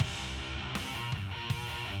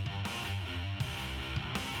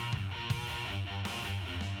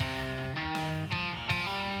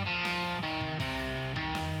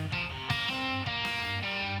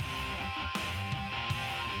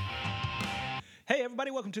Hey,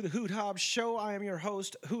 everybody, welcome to the Hoot Hobbs Show. I am your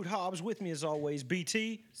host, Hoot Hobbs. With me, as always,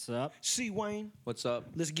 BT. What's up? C. Wayne. What's up?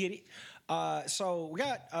 Let's get it. So we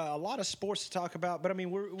got a lot of sports to talk about, but I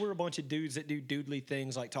mean, we're a bunch of dudes that do doodly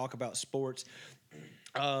things like talk about sports.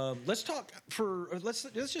 Let's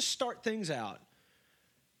just start things out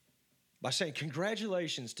by saying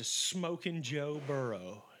congratulations to smoking Joe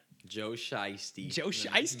Burrow. Joe Shiesty. Joe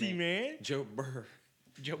Shiesty, man. Joe Burr.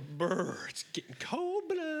 Joe Burrow. It's getting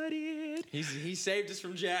cold-blooded. He saved us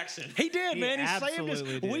from Jackson. He did, man. He saved us.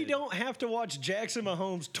 absolutely did. We don't have to watch Jackson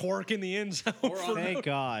Mahomes twerk in the end zone Thank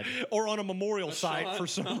God. or on a memorial site for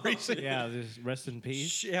some reason. Yeah, just rest in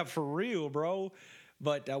peace. Yeah, for real, bro.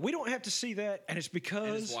 But we don't have to see that, and it's And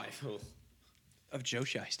because his wife. of Joe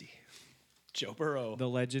Shiesty. Joe Burrow. The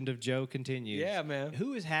legend of Joe continues. Yeah, man.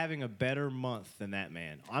 Who is having a better month than that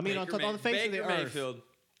man? I mean, on the face Baker of the earth. Mayfield.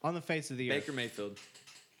 On the face of the Baker earth. Mayfield.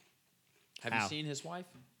 Have How? you seen his wife?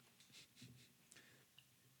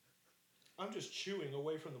 I'm just chewing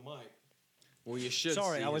away from the mic. Well, you should.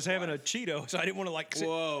 Sorry, see I was his having a wife. Cheeto, so I didn't want to like.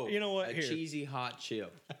 Whoa. You know what? A Here. cheesy hot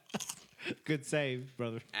chip. Good save,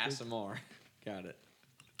 brother. ASMR. Got it.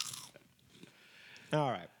 All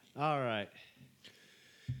right. All right.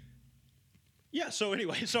 Yeah. So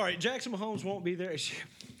anyway, sorry, Jackson Mahomes won't be there.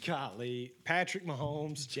 Golly, Patrick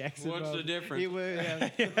Mahomes. Jackson. What's the difference? He was,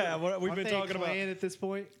 Yeah, we've been talking about. at this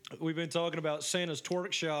point. We've been talking about Santa's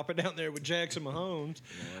twerk shop down there with Jackson Mahomes.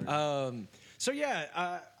 I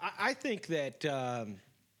think that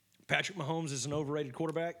Patrick Mahomes is an overrated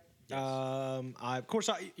quarterback. Yes.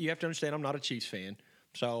 You have to understand, I'm not a Chiefs fan.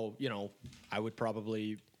 So, I would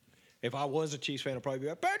probably, if I was a Chiefs fan, I'd probably be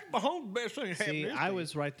like, Patrick Mahomes, best thing happening. See, I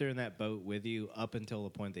was right there in that boat with you up until the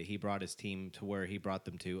point that he brought his team to where he brought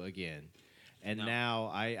them to again. And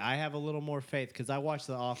now I have a little more faith because I watched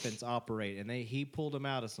the offense operate, and he pulled them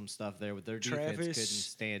out of some stuff there with their defense Travis couldn't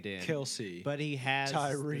stand in. Kelce. But he has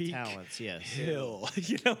Tyreek the talents, yes. Hill.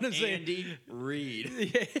 You know what I'm saying? Andy Reid.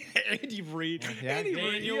 Yeah, Andy Reid. Yeah, Andy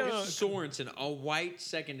Reid. Daniel Sorensen, a white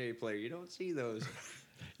secondary player. You don't see those.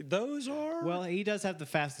 Those are. Well, he does have the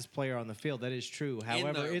fastest player on the field. That is true.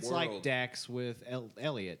 However, the it's like world. Dax with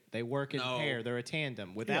Elliott. They work in No. pair. They're a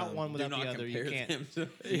tandem. Without Yeah. one, Do without not the other, you compare can't. them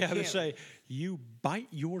to- yeah, to can't- say you bite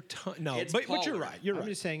your tongue. No, It's but you're Pollard. right. You're I'm right.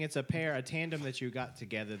 just saying it's a pair, a tandem that you got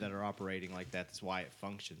together that are operating like that. That's why it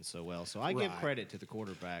functions so well. So I give Right. credit to the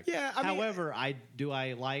quarterback. Yeah, I mean- However, I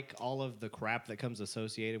like all of the crap that comes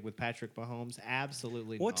associated with Patrick Mahomes.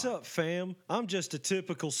 Absolutely. What's not. up, fam? I'm just a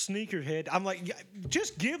typical sneakerhead. I'm like,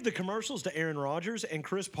 just give the commercials to Aaron Rodgers and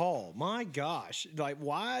Chris Paul. My gosh. Like,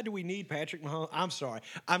 why do we need Patrick Mahomes? I'm sorry.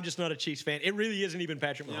 I'm just not a Chiefs fan. It really isn't even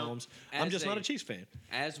Patrick You know, Mahomes. I'm as just not a- a Chiefs fan.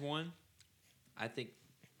 As one, I think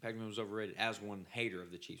Patrick Mahomes was overrated. As one hater of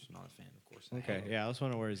the Chiefs, I'm not a fan, of course. I Okay, hate yeah, I was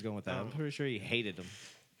wondering where he's going with that. I'm pretty sure he hated him.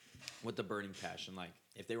 with the burning passion. Like,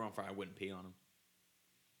 if they were on fire, I wouldn't pee on them.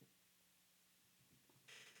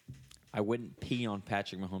 I wouldn't pee on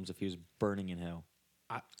Patrick Mahomes if he was burning in hell.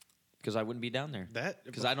 Because I wouldn't be down there.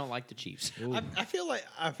 Because I don't like the Chiefs. I feel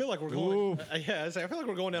like we're going. I feel like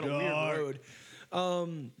we're going down a weird road.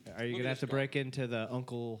 Are you going to have to this break into the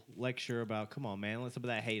uncle lecture about, come on, man, let some of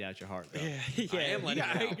that hate out your heart, though. Yeah, am you letting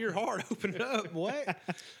gotta it hate out. your heart. Open it up. What?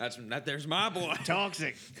 There's my boy.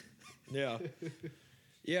 Toxic. Yeah.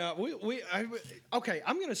 Yeah, okay,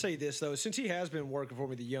 I'm going to say this, though. Since he has been working for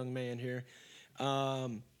me, the young man here,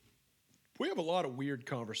 we have a lot of weird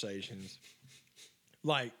conversations.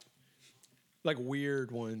 Like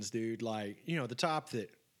weird ones, dude. Like, the top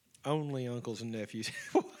that only uncles and nephews.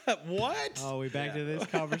 What? Oh, we back to this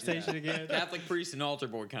conversation again? Catholic priest and altar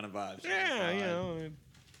boy kind of vibes. Yeah,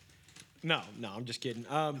 No, I'm just kidding.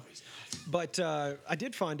 But I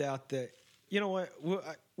did find out that, you know what?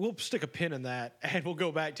 We'll stick a pin in that, and we'll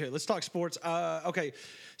go back to it. Let's talk sports. Okay,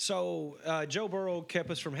 so Joe Burrow kept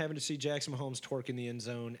us from having to see Jackson Mahomes twerk in the end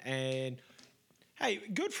zone, and hey,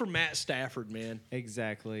 good for Matt Stafford, man.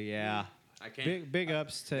 Exactly, yeah. I can't. Big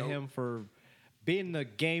ups to him for being the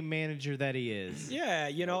game manager that he is. Yeah,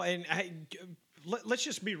 and hey, let's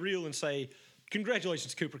just be real and say,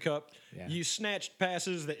 congratulations, Cooper Kupp. Yeah. You snatched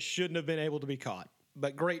passes that shouldn't have been able to be caught,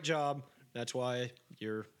 but great job. That's why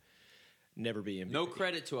you're never be MVP. No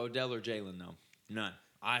credit to Odell or Jalen, though. None.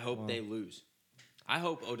 I hope they lose. I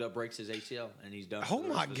hope Odell breaks his ACL and he's done. Oh for the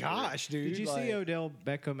my rest of his career. gosh, dude! Did you see Odell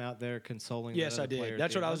Beckham out there consoling Yes, the I other did. players?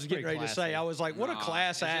 That's what I was That's getting pretty ready to say. classy. I was like, "What a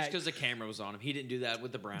class it's act!" just because the camera was on him. He didn't do that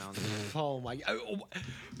with the Browns. Oh my!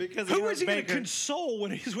 Because Who is he going to console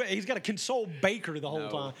when he's got to console Baker the whole No.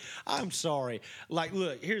 time? I'm sorry. Like,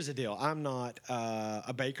 look, here's the deal. I'm not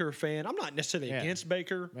a Baker fan. I'm not necessarily Yeah. against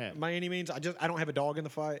Baker Yeah. by any means. I don't have a dog in the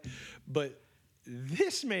fight, but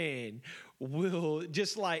this man will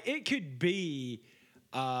just like it could be.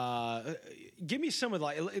 Give me some of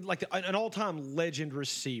like an all-time legend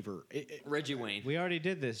receiver. Reggie Wayne. We already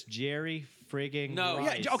did this. Jerry frigging No,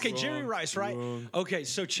 Rice. Yeah, okay, Jerry Rice, right? Okay,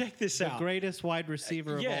 so check this The out. greatest wide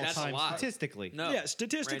receiver of all that's a time, lie. statistically. No. Yeah,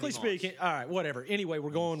 statistically Randy speaking. All right, whatever. Anyway, we're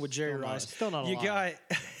going with Jerry Rice. Still not a You lie.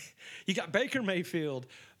 got you got Baker Mayfield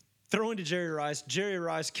throwing to Jerry Rice. Jerry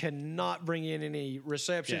Rice cannot bring in any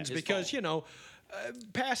receptions his because fault.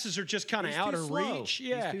 passes are just kind of He's out too of slow. reach. He's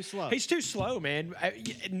Yeah, too slow. He's too slow, man.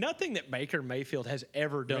 Nothing that Baker Mayfield has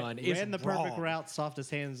ever done is Ran the perfect wrong. route,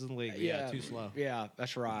 softest hands in the league. Yeah, too slow. Yeah,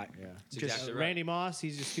 that's right. Yeah. That's exactly right. Randy Moss,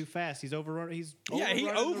 he's just too fast. He's overrun. He's Yeah, he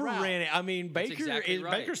overrunning the route. overran it. I mean, Baker exactly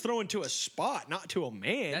right. Baker's throwing to a spot, not to a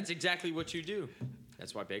man. That's exactly what you do.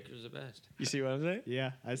 That's why Baker's the best. You see what I'm saying?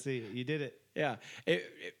 Yeah, I see. You did it. Yeah.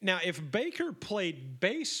 Now, if Baker played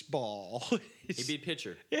baseball, He'd be a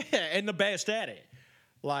pitcher. yeah, and the best at it,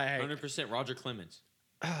 like 100% Roger Clemens.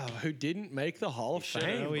 who didn't make the Hall of Should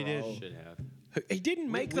Fame? have. No, he bro. didn't. Should have. He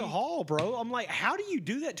didn't make the Hall, bro. I'm like, how do you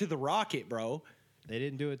do that to the Rocket, bro? They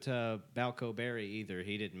didn't do it to Balco Berry either.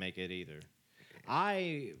 He didn't make it either.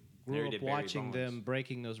 I grew Neither up did Barry watching Bonds. them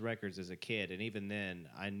breaking those records as a kid, and even then,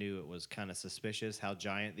 I knew it was kind of suspicious how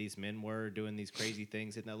giant these men were doing these crazy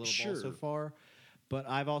things, hitting that little ball so Sure. far. But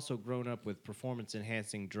I've also grown up with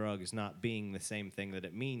performance-enhancing drugs not being the same thing that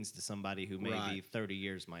it means to somebody who may be Right. 30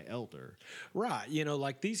 years my elder. Right.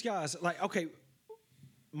 Like these guys, like, okay,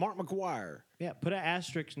 Mark McGuire. Yeah, put an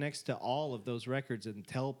asterisk next to all of those records and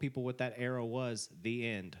tell people what that era was. The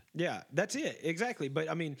end. Yeah, that's it. Exactly. But,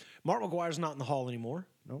 I mean, Mark McGuire's not in the Hall anymore.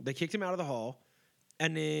 Nope. They kicked him out of the Hall.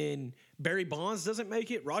 And then Barry Bonds doesn't make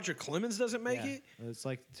it. Roger Clemens doesn't make it. It's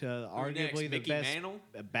like Who arguably next? the Mickey best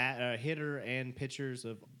Mantle? hitter and pitchers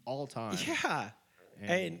of all time. Yeah.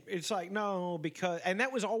 And it's like, no, and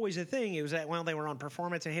that was always a thing. It was that, well, they were on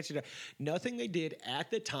performance enhancing. Nothing they did at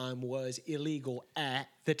the time was illegal at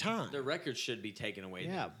the time. Their records should be taken away.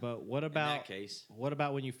 Yeah, then. but what about case. What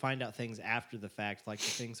about when you find out things after the fact, like the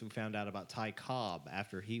things we found out about Ty Cobb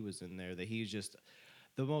after he was in there, that he's just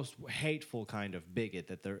the most hateful kind of bigot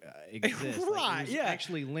that there exists. Right, he was yeah.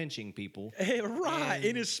 actually lynching people. Right. And-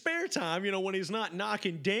 In his spare time, when he's not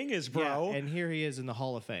knocking dingers, bro. Yeah, and here he is in the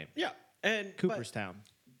Hall of Fame. Yeah. And Cooperstown.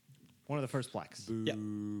 One of the first plaques. Yeah.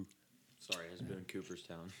 Sorry, it's been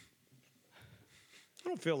Cooperstown. I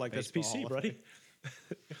don't feel like Baseball that's PC, Hall of buddy.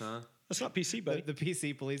 Huh? That's not PC, buddy. The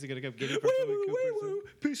PC police are going to come get him for Woo, putting woo, Cooperstown. woo,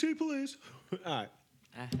 woo. PC police. All right.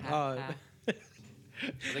 Are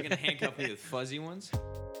they going to handcuff me with fuzzy ones?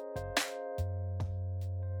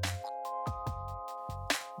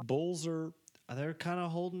 Bulls are. They're kind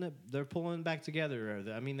of holding it. They're pulling back together.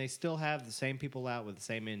 I mean, they still have the same people out with the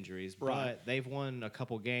same injuries, Right. but they've won a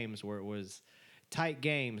couple games where it was tight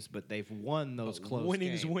games, but they've won those close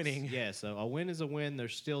winning is games. winning. Yeah, so a win is a win. They're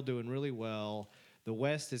still doing really well. The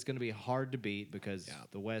West is going to be hard to beat because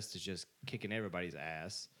the West is just kicking everybody's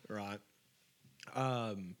ass. Right.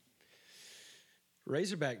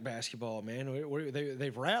 Razorback basketball, man.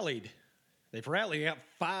 They've rallied. They've rallied. They got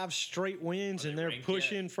 5 straight wins, and they're ranked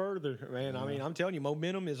pushing further. Man, I mean, I'm telling you,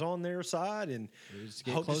 momentum is on their side, and Just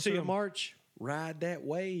get hope to closer see to them March. ride that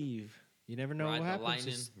wave. You never know Ride what the happens.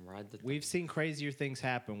 lightning, Just- ride the We've seen crazier things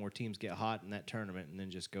happen where teams get hot in that tournament and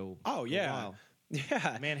then just go. Oh, yeah. wild.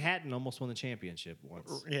 Yeah. Manhattan almost won the championship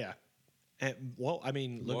once. Yeah. I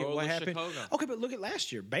mean, look at Loyola what happened. Chicago. Okay, but look at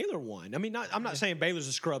last year. Baylor won. I mean, I'm not saying Baylor's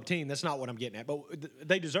a scrub team. That's not what I'm getting at. But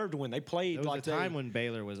they deserved to win. They played There was like a time when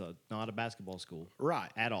Baylor was not a basketball school, right.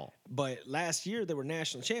 at all. But last year they were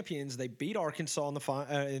national champions. They beat Arkansas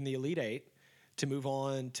in the Elite Eight to move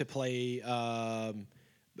on to play.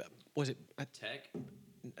 Was it Tech.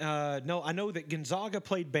 No, I know that Gonzaga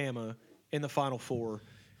played Bama in the Final Four.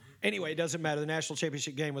 Anyway, it doesn't matter. The national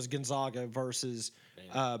championship game was Gonzaga versus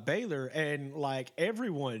Baylor, and like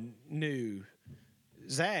everyone knew,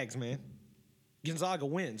 Zags, man, Gonzaga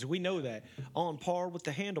wins. We know that. On par with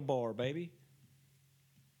the handlebar, baby.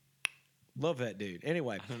 Love that dude.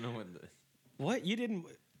 Anyway, I don't know what the. what you didn't?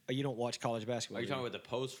 You don't watch college basketball? Are you do talking about the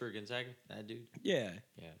post for Gonzaga? That dude? Yeah,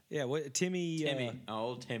 Yeah. yeah. What Timmy? Timmy.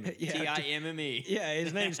 Timmy. yeah, T-I-M-M-E. Yeah,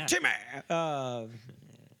 his name's Timmy.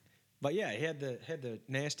 But yeah, he had the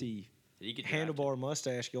nasty Did he get drafted? handlebar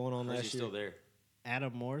mustache going on Or is he last year. still there?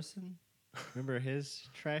 Adam Morrison, remember his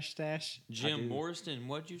trash stash? Jim Morrison,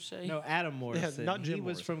 what'd you say? No, Adam Morrison. not Jim he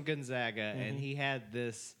was Morrison. from Gonzaga, and he had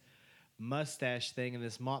this mustache thing and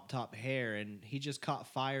this mop top hair, and he just caught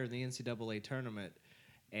fire in the NCAA tournament.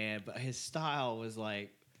 But his style was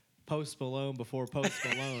like Post Malone before Post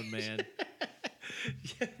Malone, man.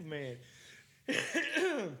 Yeah, man.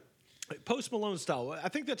 Post Malone style. I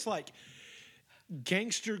think that's like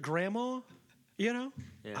gangster grandma, you know?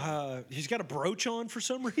 Yeah. He's got a brooch on for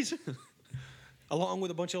some reason. Along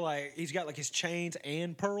with a bunch of he's got his chains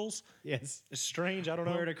and pearls. Yes. It's strange. I don't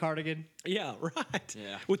know. Wearing a cardigan. Yeah, right.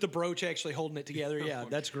 Yeah. With the brooch actually holding it together. Yeah,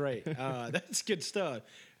 that's great. That's good stuff.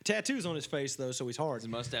 Tattoos on his face, though, so he's hard. His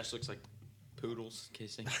mustache looks like poodles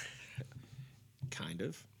kissing. Kind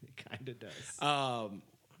of. It kind of does.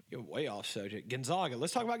 You're way off subject. Gonzaga.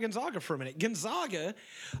 Let's talk about Gonzaga for a minute. Gonzaga.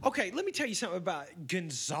 Okay, let me tell you something about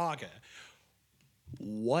Gonzaga.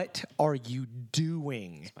 What are you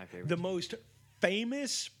doing? It's my favorite. The most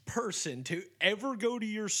famous person to ever go to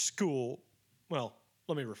your school. Well,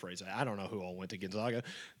 let me rephrase that. I don't know who all went to Gonzaga.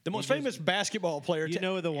 The most famous basketball player to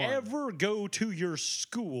ever go to your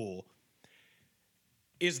school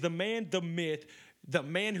is the man, the myth, the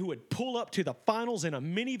man who would pull up to the finals in a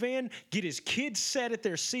minivan, get his kids set at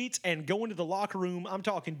their seats, and go into the locker room. I'm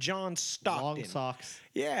talking John Stockton. Long socks.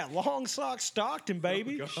 Yeah, long socks Stockton,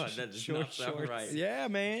 baby. Oh, God, that does not sound right. Yeah,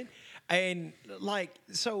 man. And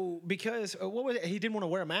because what was it? He didn't want to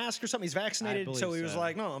wear a mask or something. He's vaccinated, so he was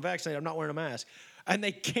like, "No, I'm vaccinated. I'm not wearing a mask." And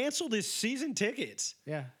they canceled his season tickets.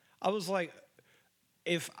 Yeah. I was like,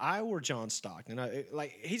 if I were John Stockton,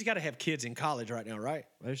 he's got to have kids in college right now, right?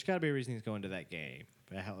 There's got to be a reason he's going to that game.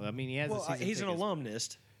 I mean, he has. He's an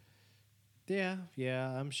alumnus. Yeah.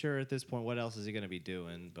 I'm sure at this point, what else is he going to be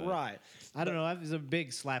doing? But Right. I don't know. That was a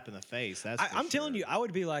big slap in the face. I'm telling you, I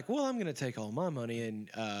would be like, well, I'm going to take all my money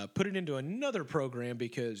and put it into another program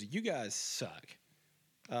because you guys suck.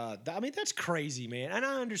 I mean, that's crazy, man. And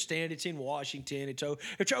I understand it's in Washington.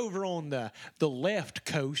 It's over on the left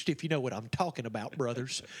coast, if you know what I'm talking about,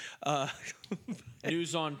 brothers.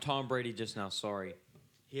 News on Tom Brady just now. Sorry.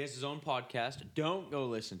 He has his own podcast. Don't go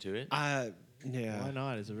listen to it. Yeah. Why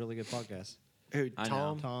not? It's a really good podcast. Who, I know.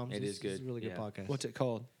 Tom? Tom's. It is good. It's a really good Yeah. podcast. What's it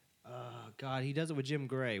called? God, he does it with Jim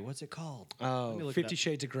Gray. What's it called? Oh, Let me look it 50 up.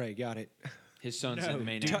 Shades of Grey. Got it. His son's in the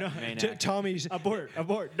main do act. not. Main act. Tommy's Abort.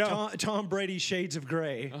 No. Tom Brady Shades of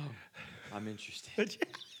Grey. Oh, I'm interested.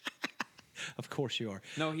 Of course you are.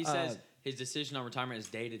 No, he says his decision on retirement is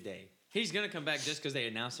day to day. He's gonna come back just because they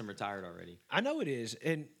announced him retired already. I know it is,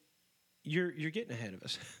 and you're getting ahead of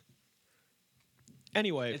us.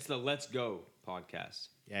 Anyway, It's the Let's Go podcast.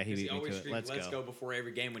 Yeah, he 'Cause beat me always to it. screamed, Let's Let's go. go before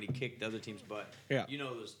every game when he kicked the other team's butt. Yeah. You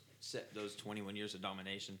know those 21 years of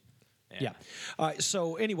domination. Yeah. All right.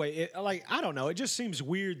 So anyway, I don't know. It just seems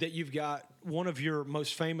weird that you've got one of your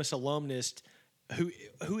most famous alumnus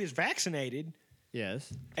who is vaccinated,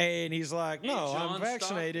 Yes. and he's like, "No, John I'm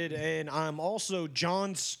vaccinated, and I'm also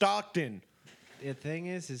John Stockton." The thing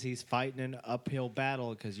is he's fighting an uphill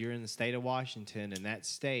battle because you're in the state of Washington, and that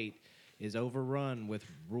state is overrun with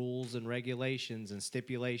rules and regulations and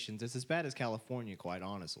stipulations. It's as bad as California, quite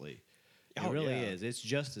honestly. It really is. It's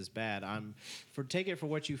just as bad. Take it for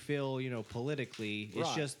what you feel, politically. It's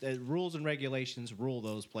Right. just rules and regulations rule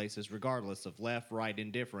those places, regardless of left, right,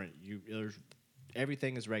 indifferent.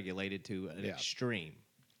 Everything is regulated to an extreme.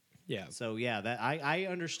 Yeah. So I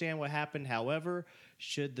understand what happened. However,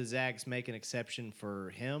 should the Zags make an exception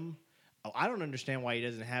for him? I don't understand why he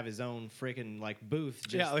doesn't have his own freaking booth.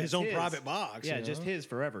 His own private box. Yeah, just his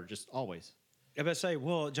forever, just always. If I say,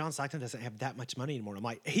 well, John Stockton doesn't have that much money anymore, I'm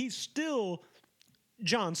like, he's still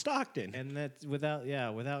John Stockton. And that's without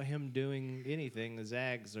him doing anything, the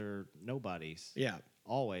Zags are nobodies. Yeah.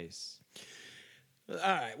 Always. All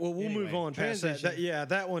right. Well, we'll move on past that.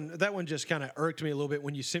 That one just kind of irked me a little bit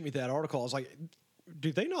when you sent me that article. I was like,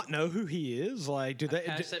 do they not know who he is? Like, do they?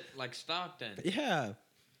 I said like Stockton. Yeah.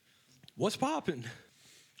 What's popping?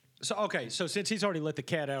 So since he's already let the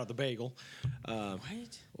cat out of the bagel,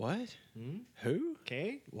 what? Who?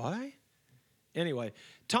 Okay. Why? Anyway,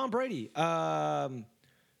 Tom Brady. Father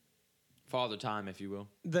time, if you will.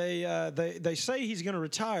 They say he's going to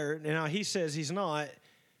retire, and now he says he's not.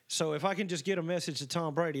 So if I can just get a message to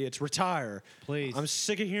Tom Brady, it's retire. Please. I'm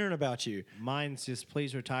sick of hearing about you. Mine's just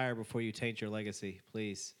please retire before you taint your legacy.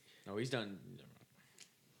 Please. No, he's done.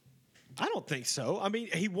 I don't think so. I mean,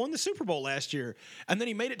 he won the Super Bowl last year, and then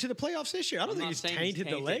he made it to the playoffs this year. I don't think he's tainted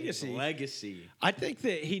the legacy. I think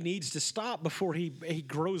that he needs to stop before he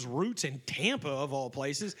grows roots in Tampa, of all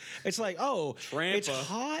places. It's like, it's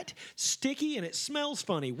hot, sticky, and it smells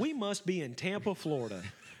funny. We must be in Tampa, Florida.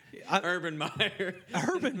 Urban Meyer.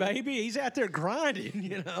 Urban, baby. He's out there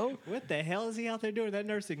grinding, What the hell is he out there doing in that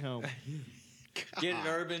nursing home? Get it,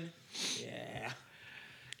 Urban. Yeah.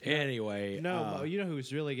 Anyway. No, you know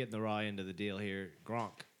who's really getting the raw end of the deal here?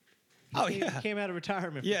 Gronk. He came out of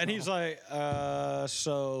retirement. Yeah, and he's like,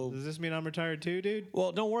 so... Does this mean I'm retired too, dude?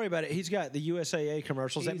 Well, don't worry about it. He's got the USAA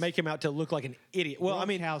commercials that make him out to look like an idiot. Well,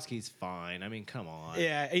 Gronkowski's fine. I mean, come on.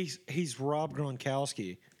 Yeah, he's Rob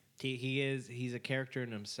Gronkowski. he's a character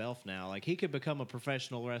in himself now. Like he could become a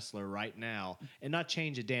professional wrestler right now and not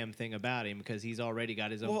change a damn thing about him because he's already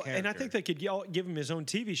got his own character. And I think they could give him his own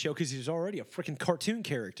TV show because he's already a freaking cartoon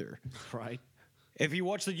character. Right. If you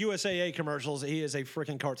watch the USAA commercials, he is a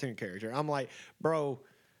freaking cartoon character. I'm like, bro,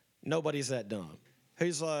 nobody's that dumb.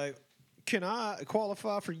 He's like, can I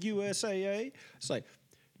qualify for USAA? It's like,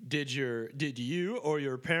 did you or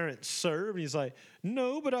your parents serve? And he's like,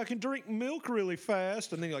 no, but I can drink milk really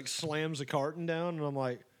fast. And then he like slams the carton down, and I'm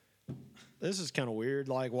like, this is kind of weird.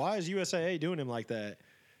 Like, why is USAA doing him like that?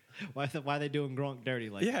 Why are they doing Gronk dirty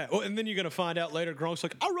like that? Yeah, well, and then you're gonna find out later, Gronk's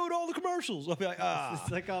like, I wrote all the commercials. I'll be like,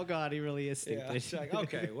 It's like, oh God, he really is stupid. Yeah, it's like,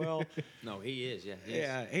 okay, well, No, he is.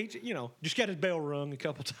 Yeah. he just got his bell rung a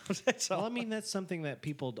couple times. That's all. Well, I mean, that's something that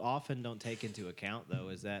people often don't take into account, though,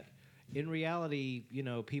 is that in reality,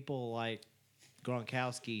 people like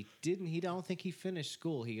Gronkowski I don't think he finished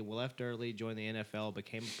school. He left early, joined the NFL,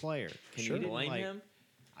 became a player. Can you blame him?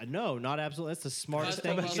 No, not absolutely. That's the smartest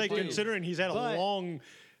thing. Considering he's had a long,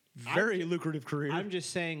 very lucrative career. I'm just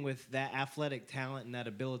saying, with that athletic talent and that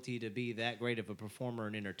ability to be that great of a performer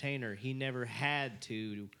and entertainer, he never had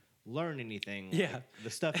to learn anything. Yeah. Like the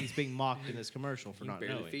stuff he's being mocked in this commercial for not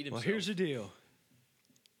knowing. Feed Well, himself. here's the deal.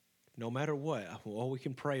 No matter what, all we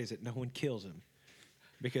can pray is that no one kills him.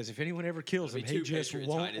 Because if anyone ever kills him, There'll be he two just Patriots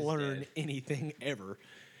won't hiding learn dead. anything ever.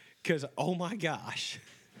 Because, oh my gosh.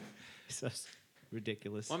 So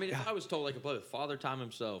ridiculous. Well, I mean, if I was told I could play with Father Time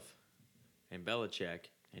himself and Belichick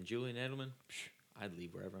and Julian Edelman, I'd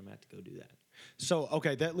leave wherever I'm at to go do that. So,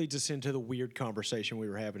 okay, that leads us into the weird conversation we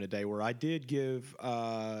were having today where I did give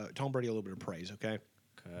Tom Brady a little bit of praise, okay?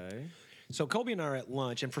 Okay. So, Colby and I are at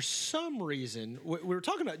lunch, and for some reason, we were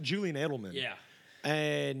talking about Julian Edelman. Yeah.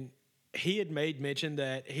 And he had made mention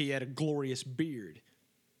that he had a glorious beard.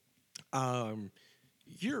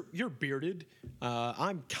 You're bearded.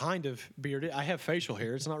 I'm kind of bearded. I have facial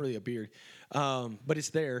hair. It's not really a beard, but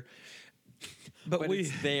it's there. But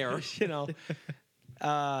it's there. So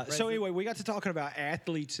anyway, we got to talking about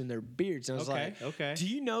athletes and their beards. And I was Okay. do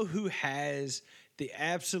you know who has the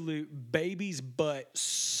absolute baby's butt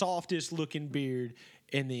softest looking beard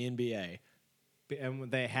in the NBA?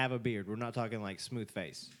 And they have a beard. We're not talking like smooth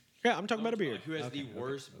face. Yeah, I'm talking about a beard. Who has the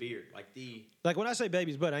worst beard? Like when I say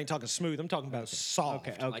baby's butt, I ain't talking smooth. I'm talking about soft.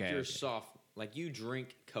 Okay. Like you're soft. Like you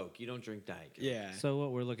drink Coke. You don't drink Diet Coke. Yeah. So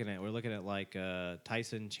what we're looking at like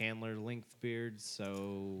Tyson Chandler length beards.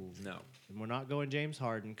 So No. we're not going James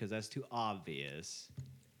Harden because that's too obvious.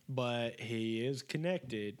 But he is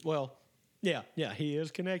connected. Well, yeah, he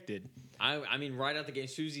is connected. I mean, right out the gate,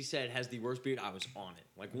 Susie said has the worst beard. I was on it.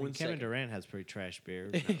 Like one Kevin second. Durant has pretty trash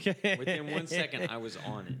beard. Within 1 second, I was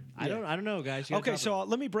on it. I don't know, guys. You gotta Okay, talk so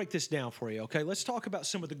let me break this down for you. Okay, let's talk about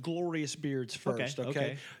some of the glorious beards first.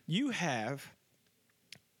 Okay. You have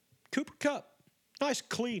Cooper Kupp. Nice,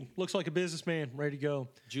 clean. Looks like a businessman, ready to go.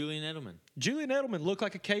 Julian Edelman. Julian Edelman looked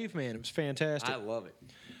like a caveman. It was fantastic. I love it.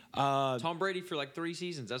 Tom Brady for like 3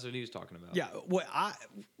 seasons. That's what he was talking about. Yeah, what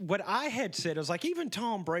I had said, I was like, even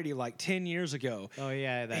Tom Brady, like 10 years ago. Oh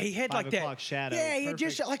yeah, that he had 5 like o'clock that shadow. Yeah, he had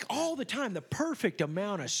Perfect. just like all the time the perfect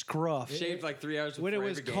amount of scruff. Shaved like 3 hours When it before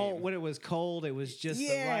was every cold, game. when it was cold, it was just the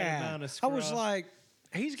right amount of I scruff. was like,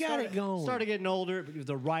 he's got it going. Started getting older, but it was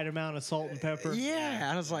the right amount of salt and pepper.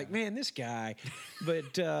 Yeah, I was like, man, this guy.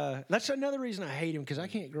 But that's another reason I hate him because I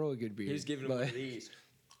can't grow a good beard. He was giving him one of these.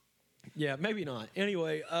 Yeah, maybe not.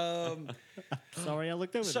 Anyway, Sorry, I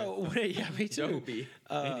looked over there. so yeah, me too. Dopey.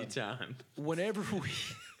 Anytime. Whenever we,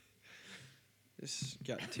 this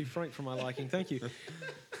got too frank for my liking. Thank you.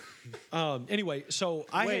 Anyway, so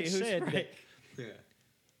I Wait, had who's said Frank? that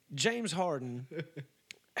James Harden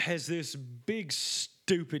has this big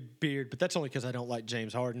stupid beard, but that's only because I don't like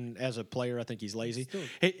James Harden as a player. I think he's lazy.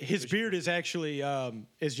 His beard is actually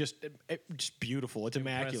is just beautiful. It's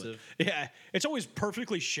immaculate. Yeah, it's always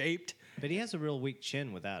perfectly shaped. But he has a real weak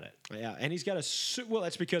chin without it. Yeah, and he's got well,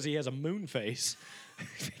 that's because he has a moon face.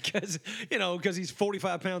 because he's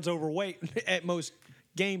 45 pounds overweight at most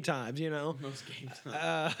game times, Most game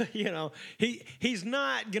times. He's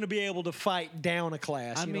not going to be able to fight down a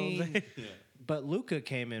class. I you know what I'm mean, saying? but Luka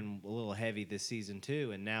came in a little heavy this season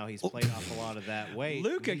too, and now he's played off a lot of that weight.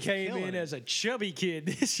 Luka He's came killing in it. as a chubby kid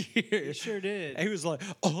this year. He sure did. He was like,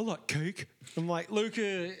 "Oh, I like cake." I'm like,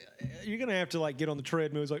 "Luka, you're gonna have to like get on the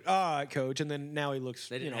treadmill." He's like, "All right, coach." And then now he looks,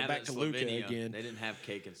 They didn't have back that to in Luka Slovenia. again. They didn't have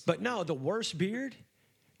cake and stuff. But no, the worst beard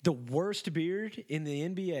in the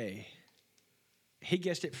NBA. He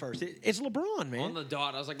guessed it first. It's LeBron, man. On the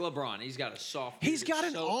dot, I was like, LeBron. He's got a soft beard. He's got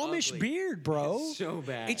an so Amish ugly. beard, bro. It's so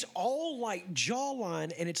bad. It's all like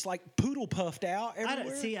jawline, and it's like poodle puffed out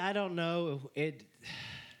everywhere. I don't know.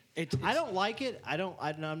 I don't like it.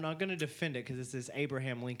 I'm not going to defend it because it's this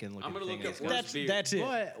Abraham Lincoln looking. I'm going to look thing. up worst beard. That's it.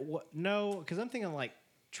 But no, because I'm thinking like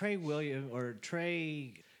Trey Williams or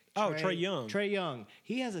Trey. Oh, Trey Young. Trey Young.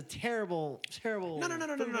 He has a terrible. No.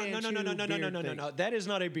 That is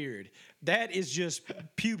not a beard. That is just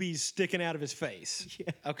pubes sticking out of his face.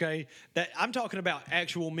 Yeah. Okay. I'm talking about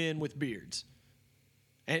actual men with beards.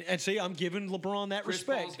 And see, I'm giving LeBron that Chris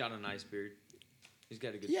respect. Paul's got a nice beard. He's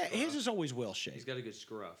got a good. Yeah, scruff. his is always well shaped. He's got a good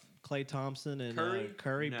scruff. Klay Thompson and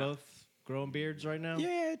Curry? No. both growing beards right now.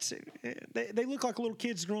 Yeah, they look like little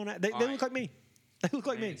kids growing out. They look like me. They look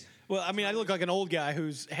like me. Well, I mean, I look like an old guy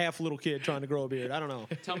who's half little kid trying to grow a beard. I don't know.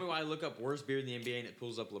 Tell me why I look up worst beard in the NBA and it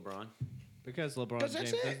pulls up LeBron. Because LeBron that's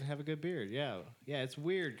James it. doesn't have a good beard. Yeah, it's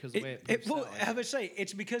weird because the way it well, I would say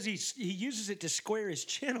it's because he uses it to square his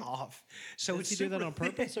chin off. So does he do that on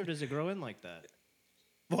purpose or does it grow in like that?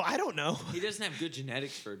 Well, I don't know. He doesn't have good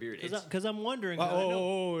genetics for a beard. Because I'm wondering.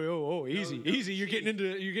 Easy, no, easy. You're getting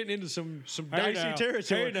into some Hey dicey now.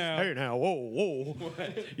 territory. Hey now. Whoa.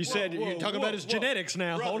 You said you're talking about his genetics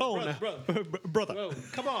now. Hold on, brother. Whoa,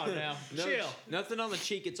 come on now, chill. Nothing on the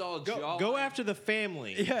cheek. It's all jaw. Go after the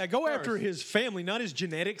family. Yeah, go first. after his family, not his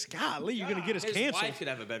genetics. Golly, you're gonna get us His canceled. wife could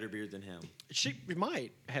have a better beard than him. She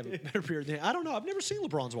might have a better beard than him. I don't know. I've never seen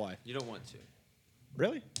LeBron's wife. You don't want to.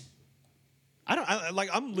 Really?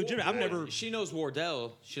 I'm legitimate. I've never. She knows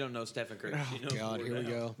Wardell. She don't know Stephen Curry. Oh She knows God, Wardell. here we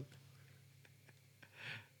go.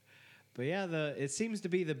 But yeah, it seems to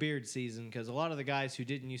be the beard season because a lot of the guys who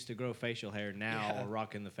didn't used to grow facial hair now are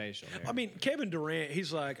rocking the facial hair. I mean, Kevin Durant,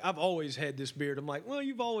 he's like, I've always had this beard. I'm like, well,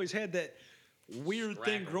 you've always had that weird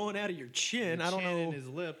thing Scraggle. growing out of your chin. The I don't chin know. and his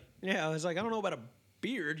lip. Yeah, I was like, I don't know about a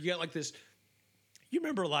beard. You got like this. You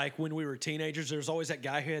remember like when we were teenagers, there was always that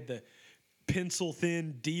guy who had the pencil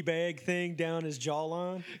thin D-bag thing down his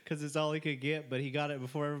jawline. Because it's all he could get, but he got it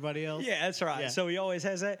before everybody else. Yeah, that's right. Yeah. So he always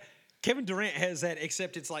has that. Kevin Durant has that,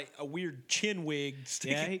 except it's like a weird chin wig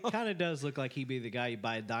sticking. Yeah, he kind of does look like he'd be the guy you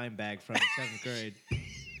buy a dime bag from in 7th grade.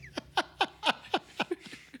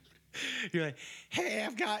 You're like, hey,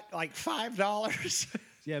 I've got like $5.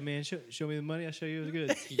 Yeah, man, show me the money. I'll show you the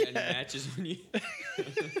goods. You got any matches when you?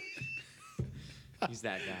 He's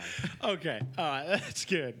that guy. Okay, all right, that's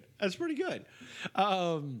good. That's pretty good.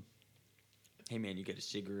 Hey man, you get a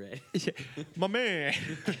cigarette? Yeah, my man.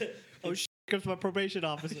 Oh, comes my probation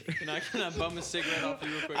officer. Can I bum a cigarette off you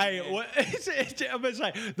real quick? Hey, man? what? I'm gonna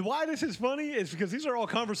say why this is funny is because these are all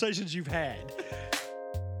conversations you've had.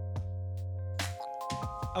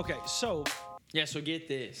 Okay, so Yeah, so get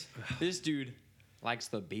this. This dude likes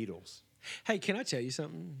the Beatles. hey, can I tell you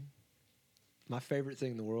something? My favorite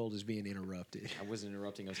thing in the world is being interrupted. I wasn't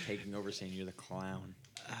interrupting. I was taking over saying you're the clown.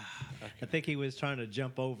 I think he was trying to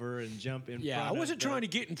jump over and jump in Yeah, front I wasn't trying to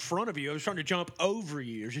get in front of you. I was trying to jump over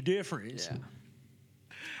you. There's a difference. Yeah.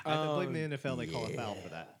 I believe in the NFL they call a foul for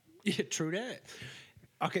that. Yeah, true that.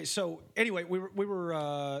 Okay, so anyway, we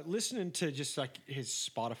were listening to just like his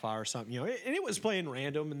Spotify or something, and it was playing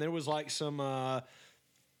random, and there was like some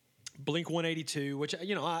Blink 182, which I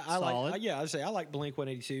Solid. like. I say I like Blink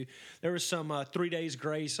 182. There was some 3 Days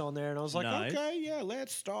Grace on there, and I was like, Nice. okay, yeah,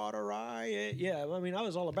 let's start a riot. Yeah, I mean, I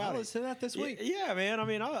was all about I it. listened to that this week. Yeah, man. I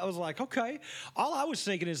mean, I was like, okay. All I was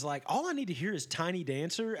thinking is like, all I need to hear is Tiny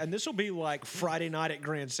Dancer, and this will be like Friday night at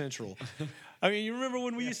Grand Central. I mean, you remember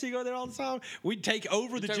when we used to go there all the time? We'd take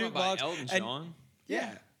over the Talking about jukebox. by Elton and- John?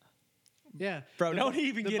 Yeah. Yeah. Bro, don't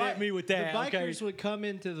even get at me with that, The bikers okay? would come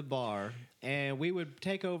into the bar, and we would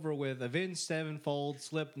take over with Avenged Sevenfold,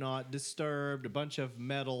 Slipknot, Disturbed, a bunch of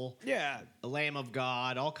metal, Yeah. a Lamb of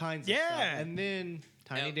God, all kinds of Yeah. stuff. And then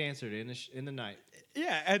Tiny Yeah. Dancer in the night.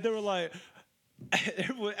 Yeah, and they were like,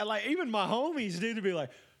 even my homies, dude, would be like,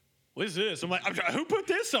 what's this? I'm like, who put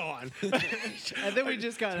this on? And then we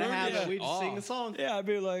just got to have it it. We'd sing the off. song. Yeah, I'd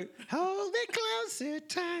be like, hold it closer,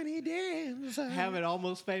 Tiny Dancer. Have an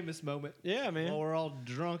almost famous moment. Yeah, man. While we're all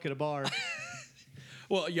drunk at a bar.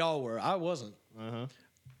 Well, y'all were. I wasn't. Uh-huh.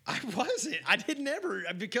 I wasn't. I didn't ever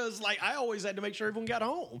because like I always had to make sure everyone got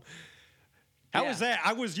home. How was that?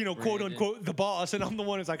 I was, quote Brandon. unquote the boss, and I'm the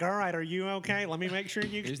one who's like, all right, are you okay? Let me make sure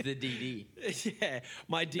you. Who's the DD? Yeah,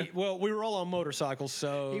 well, we were all on motorcycles,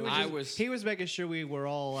 so He was making sure we were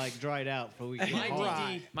all like dried out before we could My get home.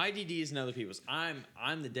 DD, my DD is another people's. I'm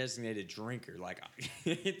the designated drinker. Like,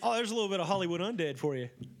 Oh, there's a little bit of Hollywood Undead for you.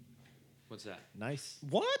 what's that? Nice.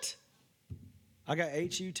 What? I got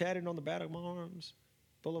HU tatted on the back of my arms.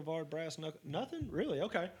 Boulevard brass knuckle. Nothing? Really?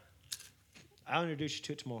 Okay. I'll introduce you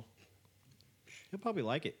to it tomorrow. He'll probably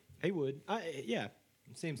like it. He would. Yeah.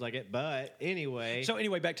 Seems like it. But anyway. So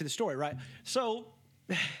anyway, back to the story, right? So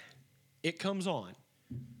it comes on.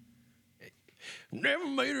 Never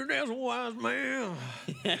made it as a wise man.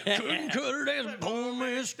 Couldn't cut it as a poor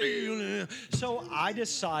man stealing. So I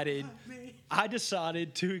decided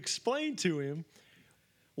to explain to him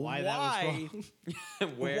why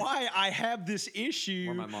I have this issue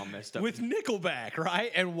Where my mom messed up. with Nickelback,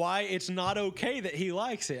 right? And why it's not okay that he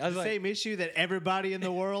likes it. I was The same issue that everybody in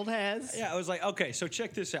the world has. yeah, I was like, okay, so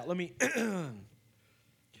check this out. Let me.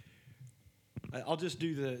 I'll just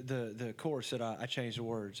do the chorus that I changed the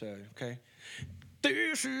words. Okay.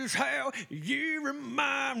 This is how you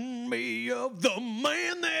remind me of the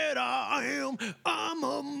man that I am. I'm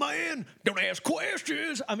a man. Don't ask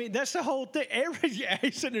questions. I mean, that's the whole thing.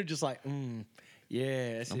 He's sitting there just like,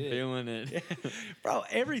 yeah, that's I'm feeling it. Bro,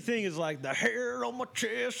 everything is like the hair on my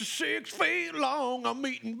chest is 6 feet long. I'm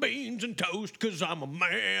eating beans and toast because I'm a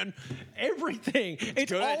man. Everything.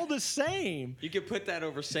 It's good. all the same. You could put that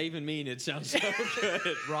over Saving Me and it sounds so good.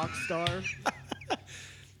 Rockstar.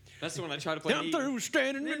 That's the one I try to play. I'm through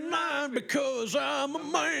standing in line because I'm a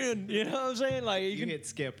man. You know what I'm saying? Like You hit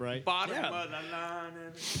skip, right? Bottom of the line.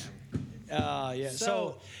 yeah.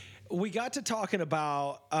 So we got to talking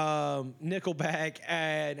about Nickelback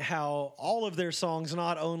and how all of their songs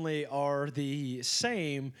not only are the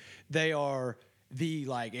same, they are the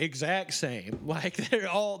like exact same. Like they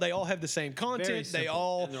all have the same content. They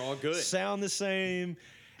all And they're all good. sound the same.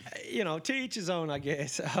 You know, to each his own, I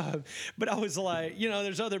guess. But I was like, you know,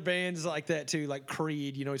 there's other bands like that too, like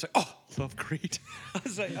Creed. You know, he's like, oh, love Creed. I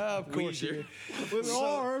was like, oh, of course you do. With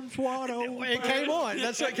arms wide open. It came on.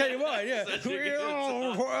 That's what came on. Yeah.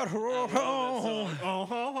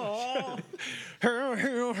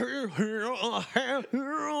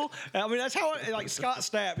 I mean, that's how like Scott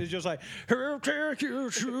Stapp is just like. So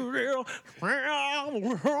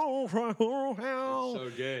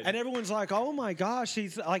good. And everyone's like, oh my gosh,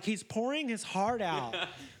 he's pouring his heart out.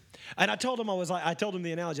 And I told him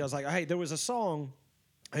the analogy. I was like, hey, there was a song.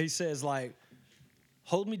 He says like,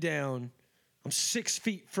 hold me down. I'm 6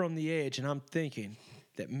 feet from the edge, and I'm thinking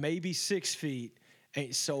that maybe 6 feet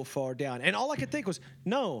ain't so far down. And all I could think was,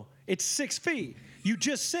 no, it's 6 feet. You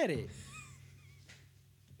just said it.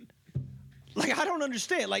 Like, I don't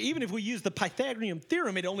understand. Like, even if we use the Pythagorean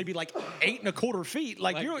theorem, it'd only be like 8 1/4 feet.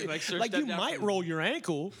 Like you might roll your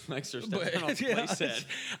ankle. Like Sir Step Down off the playset.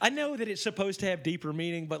 I know that it's supposed to have deeper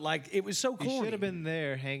meaning, but like it was so corny. He should have been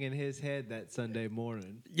there hanging his head that Sunday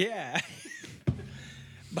morning. Yeah.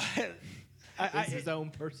 But It's his own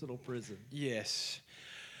personal prison. yes.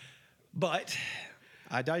 But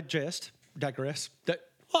I digress.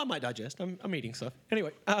 I might digest. I'm eating stuff.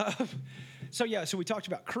 Anyway, so we talked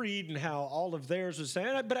about Creed and how all of theirs was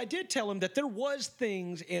saying, but I did tell him that there was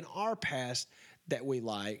things in our past that we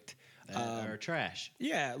liked. Or trash.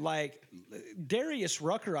 Yeah, like Darius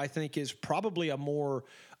Rucker, I think, is probably a more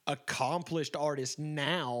accomplished artist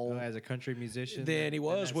now As a country musician. than he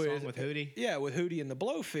was with Hootie. Yeah, with Hootie and the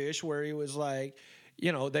Blowfish, where he was like,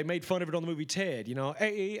 you know, they made fun of it on the movie Ted. You know,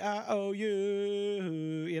 A-I-O-U.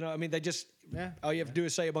 You know, I mean, they just all you have to do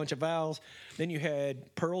is say a bunch of vowels. Then you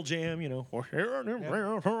had Pearl Jam. You know,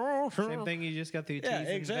 Same thing you just got through teasing.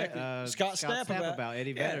 exactly. Scott Stapp about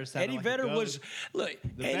Eddie Vedder. Eddie Vedder was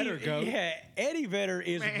Vedder goat. Yeah, Eddie Vedder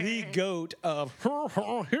is the goat of. You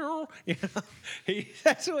know,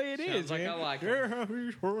 that's the way it is. Sounds like man. I like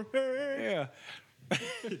him. Yeah.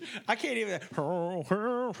 I can't even.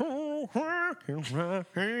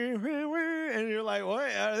 And you're like, what?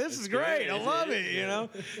 This is great. I love it. You know.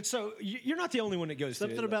 So you're not the only one that goes through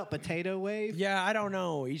Something it. about potato wave. Yeah, I don't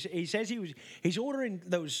know. He says he's ordering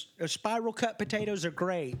those spiral cut potatoes are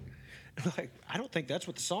great. Like, I don't think that's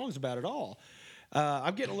what the song's about at all.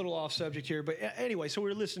 I'm getting a little off subject here, but anyway, so we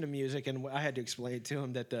were listening to music, and I had to explain to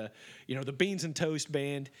him that the Beans and Toast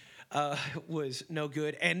band was no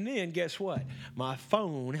good. And then guess what? My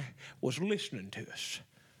phone was listening to us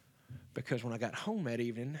because when I got home that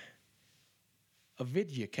evening, a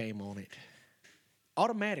video came on it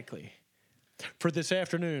automatically for This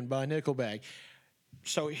Afternoon by Nickelback.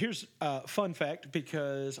 So here's a fun fact,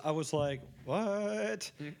 because I was like,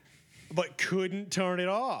 what? But couldn't turn it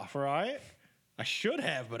off, right? I should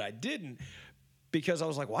have, but I didn't. Because I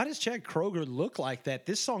was like, why does Chad Kroeger look like that?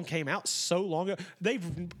 This song came out so long ago. They've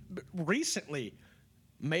recently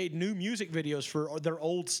made new music videos for their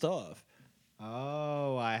old stuff.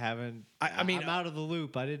 Oh, I haven't. I mean, I'm out of the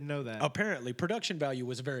loop. I didn't know that. Apparently, production value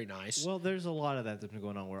was very nice. Well, there's a lot of that that's been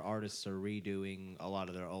going on where artists are redoing a lot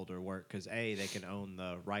of their older work because they can own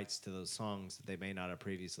the rights to those songs that they may not have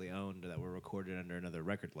previously owned that were recorded under another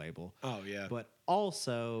record label. Oh, yeah. But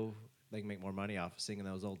also, they can make more money off of singing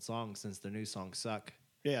those old songs since their new songs suck.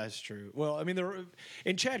 Yeah, that's true. Well, I mean,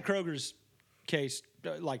 in Chad Kroeger's case,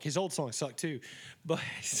 like his old songs suck too, but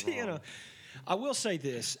you know. I will say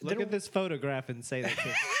this. Look at this photograph and say that.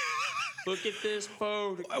 Look at this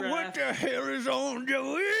photograph. What the hell is on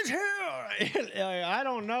Joey's hair? I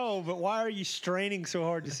don't know, but why are you straining so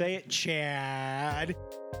hard to say it, Chad?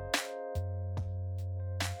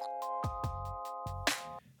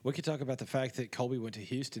 We could talk about the fact that Colby went to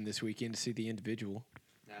Houston this weekend to see the individual.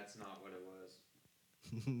 That's not what it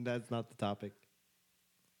was. That's not the topic.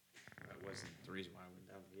 That wasn't the reason why I went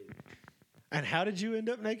down either. And how did you end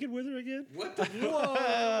up naked with her again? What the?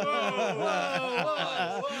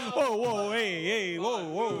 Whoa, hey,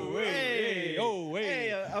 whoa, hey, oh, hey.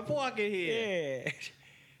 Hey, I'm walking here.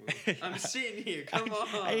 Yeah. I'm sitting here. Come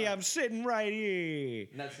on. Hey, I'm sitting right here.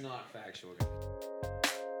 That's not factual.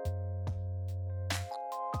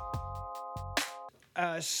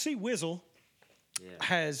 C. Wizzle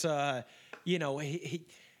has,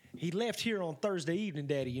 he left here on Thursday evening,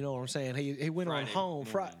 Daddy. You know what I'm saying? He went Friday on home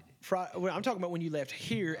Friday. Well, I'm talking about when you left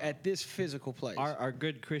here at this physical place. Our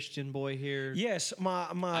good Christian boy here. Yes, my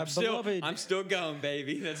I'm beloved. I'm still going,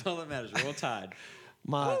 baby. That's all that matters. Roll Tide.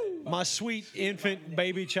 My sweet infant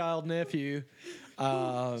baby child nephew.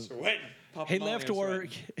 Sweating. He left work.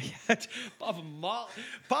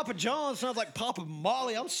 Papa John sounds like Papa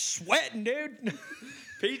Molly. I'm sweating, dude.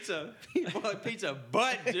 Pizza. Pizza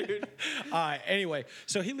butt, dude. All right. Anyway,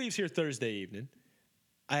 so he leaves here Thursday evening.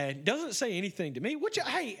 And doesn't say anything to me. Which,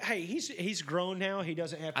 hey, he's grown now. He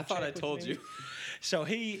doesn't have to. I thought check I with told me. you. So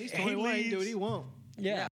he leaves. Do what he wants.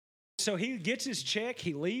 Yeah. So he gets his check.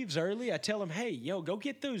 He leaves early. I tell him, hey, go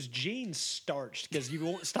get those jeans starched because you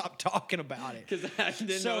won't stop talking about it. Because I didn't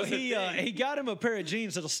know. So it was a thing. he got him a pair of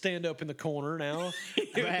jeans that'll stand up in the corner now.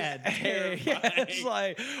 Bad. Yeah, it's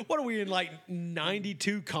like, what are we in, like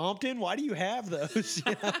 92 Compton? Why do you have those?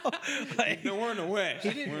 You know? Like, No, we're in the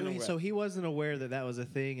West. So he wasn't aware that was a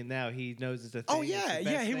thing, and now he knows it's a thing. oh It's yeah, the best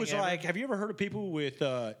yeah. He thing was ever. like, have you ever heard of people with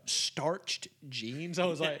starched jeans? I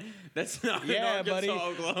was like, That's not Yeah, an buddy.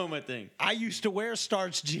 Arkansas, Oklahoma thing. I used to wear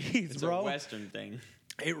starched jeans, It's bro. a Western thing.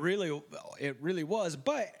 It really was,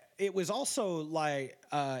 but it was also like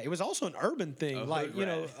it was also an urban thing, A like hood you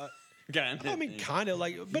know. rat. I mean, kind of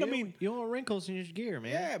like, but I mean, you want wrinkles in your gear,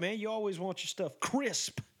 man. yeah, man, you always want your stuff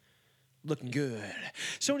crisp, looking good.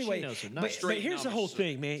 So anyway, Chinos are but, nice. but here's the whole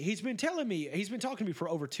thing, man. He's been talking to me for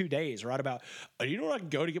over 2 days, right? About you know where I can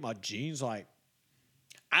go to get my jeans like.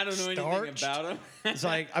 I don't know anything Starched? about them. It's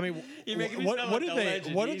like, I mean, You're making me what sound did like a they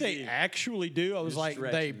legend. what did they Easy. actually do? I was You're like, they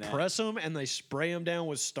stretching that. press them and they spray them down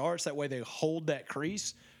with starch. That way they hold that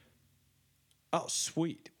crease. Oh,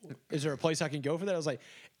 sweet. Is there a place I can go for that? I was like,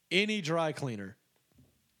 any dry cleaner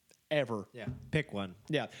ever. Yeah. Pick one.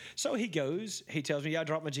 Yeah. So he goes, he tells me, I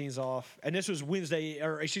dropped my jeans off. And this was Thursday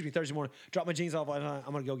morning. Dropped my jeans off. I'm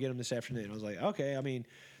going to go get them this afternoon. I was like, okay. I mean,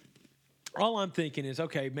 all I'm thinking is,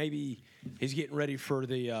 okay, maybe he's getting ready for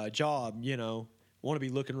the job, you know, want to be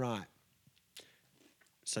looking right.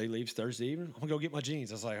 So he leaves Thursday evening. I'm going to go get my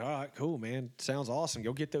jeans. I was like, all right, cool, man. Sounds awesome.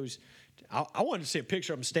 Go get those. I wanted to see a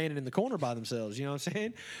picture of them standing in the corner by themselves, you know what I'm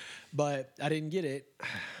saying? But I didn't get it.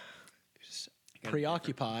 Just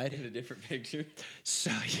preoccupied. In a different picture.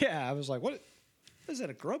 So, yeah, I was like, what is that,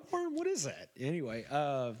 a grub worm? What is that? Anyway,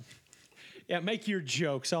 yeah, make your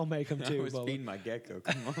jokes. I'll make them too. I was Bubba. feeding my gecko.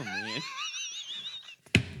 Come on, man.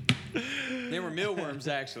 They were mealworms,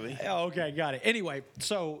 actually. Oh, okay, got it. Anyway,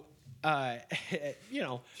 so,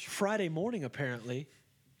 Friday morning, apparently,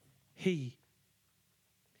 he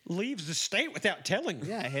leaves the state without telling me.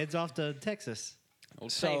 Yeah, heads off to Texas.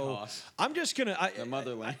 Old So Tejas, I'm just going to... the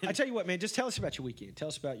motherland. I tell you what, man, just tell us about your weekend. Tell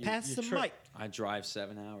us about your Pass the trip. mic. I drive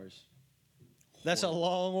 7 hours. That's a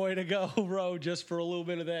long way to go, bro, just for a little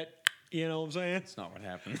bit of that, you know what I'm saying? That's not what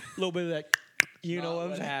happened. A little bit of that, you know what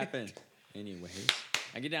I'm saying? happened. Anyways,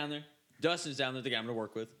 I get down there. Dustin's down there, the guy I'm going to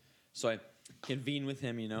work with. So I convene with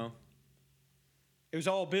him, you know. It was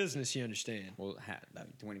all business, you understand. Well,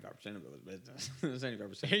 25% of it was business.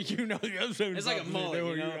 75%. You know the other 75%. It's like a mullet, you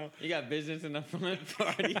you know? You got business in the front,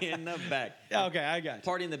 party in the back. Yeah, okay, I got you.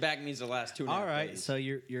 Party in the back means the last 2.5 All right, days. so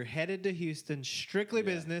you're headed to Houston, strictly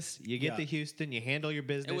business. You get to Houston, you handle your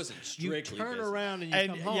business. It wasn't strictly You turn business. around and you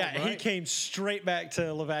come home, yeah, he right? came straight back to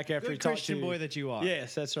Levac after he Good talked Christian to boy that you are.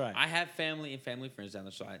 Yes, that's right. I have family and family friends down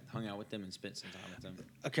there, so I hung out with them and spent some time with them.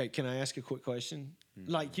 Okay, can I ask a quick question?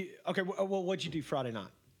 Like, well, what'd you do Friday night?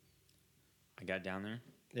 I got down there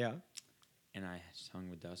Yeah. and I just hung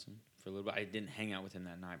with Dustin for a little bit. I didn't hang out with him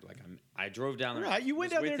that night, but I drove down there. Right, you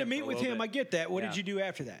went was down there to for meet a with little him. bit. I get that. What Yeah. did you do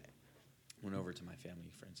after that? Went over to my family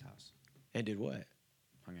friend's house, And did what?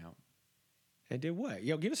 hung out. And did what?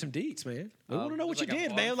 Yo, give us some deets, man. We want to it know was what you like a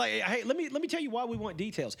did, bar- man. Like, hey, let me tell you why we want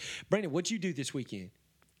details. Brandon, what'd you do this weekend?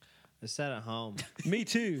 I sat at home. Me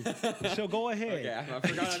too. So go ahead. Okay, I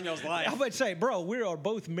forgot on y'all's life. I was about to say, bro, we are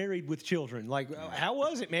both married with children. Like, how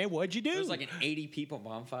was it, man? What'd you do? It was like an 80 people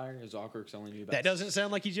bonfire. It was awkward because I only knew about That doesn't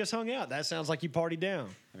sound like you just hung out. That sounds like you partied down.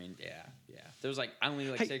 I mean, yeah. There was I only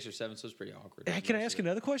knew 6 or 7, so it was pretty awkward. Hey, can I ask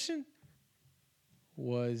another question?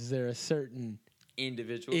 Was there a certain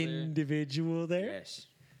individual there? there? Yes.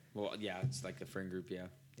 Well, yeah, it's like the friend group. Yeah,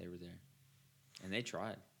 they were there, and they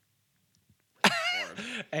tried.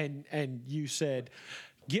 And you said,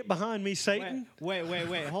 "Get behind me, Satan." Wait.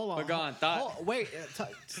 Hold on. But go on,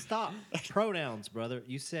 Stop. Pronouns, brother.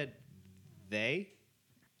 You said they.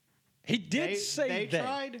 He did say they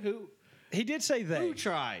tried. Who? He did say they. Who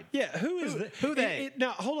tried? Yeah, who they?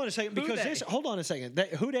 Now hold on a second, because hold on a second.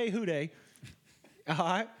 Who they? All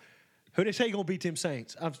right. Who they say gonna beat them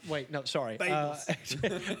Saints? Wait, no, sorry.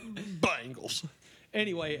 Bengals.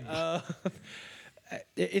 Anyway,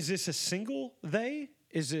 is this a single they?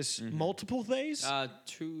 Is this multiple theys?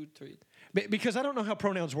 2, 3. Because I don't know how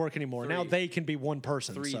pronouns work anymore. 3. Now they can be one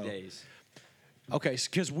person. 3 so. days. Okay,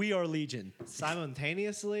 because we are Legion.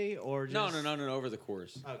 Simultaneously or just... No, over the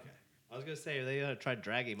course. Okay. I was going to say, are they going to try to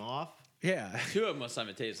drag him off? Yeah. 2 of them was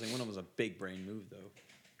simultaneously. One of them was a big brain move, though.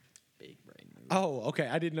 Big brain move. Oh, okay.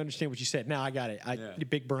 I didn't understand what you said. Now I got it.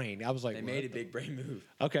 Big brain. I was like, they made a big brain move.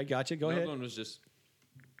 Okay, gotcha. Go ahead. Another one was just...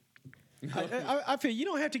 I feel you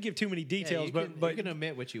don't have to give too many details, you but you can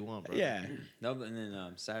admit what you want, bro. Yeah. No, and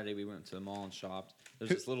then Saturday we went to the mall and shopped.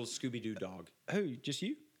 There's this little Scooby-Doo dog. Who? Just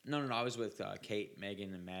you? No. I was with Kate,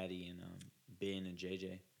 Megan, and Maddie, and Ben and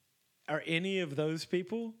JJ. Are any of those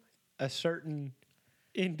people a certain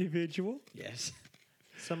individual? Yes.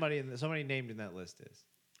 Somebody named in that list is.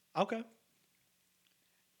 Okay.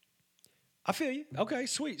 I feel you. Okay,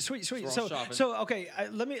 sweet. So we're all shopping. Okay,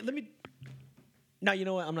 let me. Now you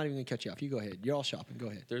know what? I'm not even gonna cut you off. You go ahead. You're all shopping. Go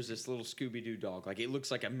ahead. There's this little Scooby-Doo dog. Like, it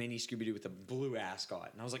looks like a mini Scooby-Doo with a blue ascot.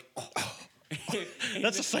 And I was like, oh.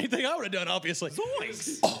 That's the same thing I would have done, obviously.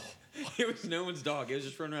 It was no one's dog. It was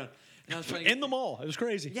just running around. And I was trying in the mall. It was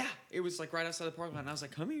crazy. Yeah. It was like right outside the parking lot. And I was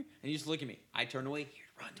like, come here. And he just looked at me. I turned away.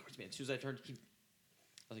 He'd run towards me. As soon as I turned, I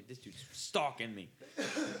was like, this dude's stalking me.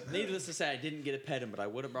 Needless to say, I didn't get to pet him, but I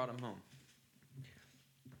would have brought him home.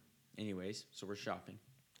 Anyways, so we're shopping.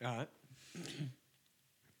 All right.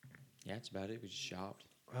 Yeah, that's about it. We just shopped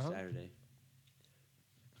Saturday.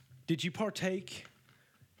 Did you partake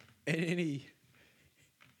in any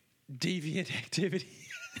deviant activity?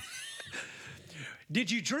 Did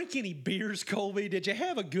you drink any beers, Colby? Did you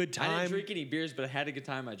have a good time? I didn't drink any beers, but I had a good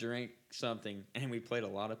time. I drank something, and we played a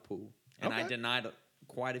lot of pool. And I denied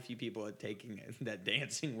quite a few people at taking that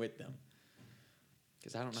dancing with them.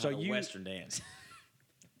 Because I don't know how to Western dance.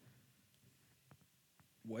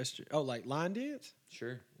 Western? Oh, like line dance?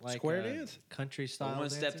 Sure. Like square dance? Country style. One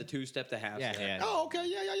step to 2 step to half step. Yeah. Oh, okay.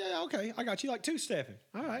 Yeah. Okay. I got you like 2-stepping.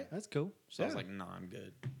 All right. That's cool. So I was like, nah, I'm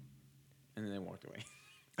good. And then they walked away.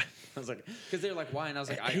 I was like, because they're like, why? And I was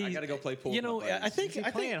like, I got to go play pool. You know, I think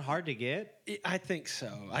playing hard to get. I think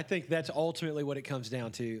so. I think that's ultimately what it comes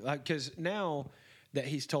down to. Because now that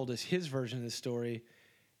he's told us his version of the story,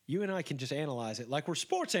 you and I can just analyze it like we're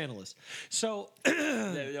sports analysts. So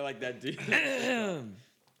yeah, you're like that dude.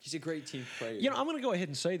 He's a great team player. You know, I'm going to go ahead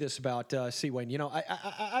and say this about C. Wayne. You know,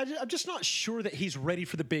 I'm just not sure that he's ready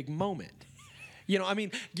for the big moment. You know, I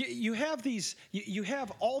mean, you have these, you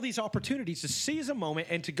have all these opportunities to seize a moment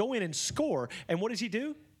and to go in and score. And what does he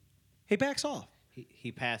do? He backs off.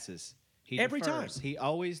 He passes. He Every defers. time. He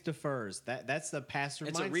always defers. That's the passer mindset.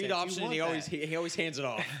 It's a read option, and he always hands it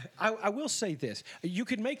off. I will say this. You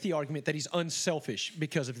could make the argument that he's unselfish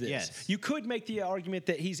because of this. Yes. You could make the argument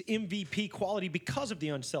that he's MVP quality because of the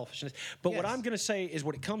unselfishness. But what I'm going to say is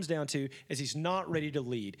what it comes down to is he's not ready to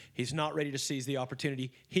lead. He's not ready to seize the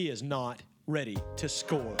opportunity. He is not ready to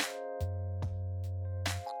score.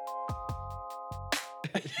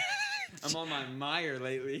 I'm on my mire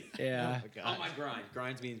lately. Yeah. On my grind.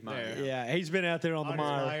 Grinds means mire. Yeah, he's been out there on the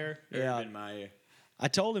mire. Yeah. Mire. I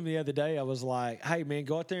told him the other day, I was like, hey, man,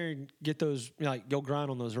 go out there and get those, go grind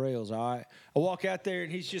on those rails, all right? I walk out there,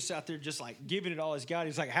 and he's just out there just, giving it all he's got.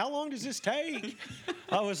 He's like, how long does this take?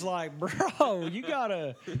 I was like, bro, you got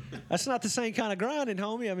to – that's not the same kind of grinding,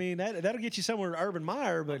 homie. I mean, that'll get you somewhere to Urban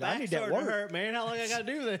Meyer, but I need that work. Hurt, man. How long I got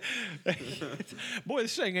to do this? Boy,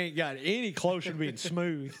 this thing ain't got any closer to being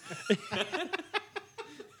smooth. Good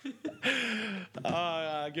stuff.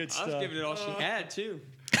 I was giving it all she had, too.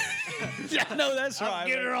 Yeah, no, that's right.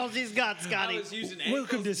 Give her all she's got, Scotty. I was using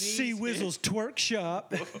Welcome to knees, C. Wizzle's Twerk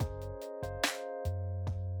Shop.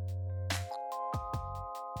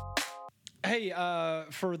 Hey,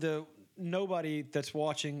 for the nobody that's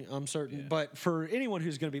watching, I'm certain, but for anyone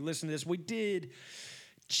who's going to be listening to this, we did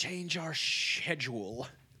change our schedule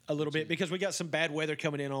a little bit because we got some bad weather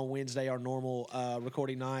coming in on Wednesday, our normal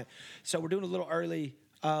recording night. So we're doing a little early.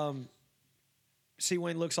 C.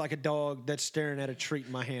 Wayne looks like a dog that's staring at a treat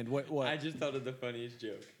in my hand. What? I just thought of the funniest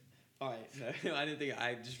joke. All right. No, I didn't think.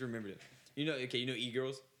 I just remembered it. You know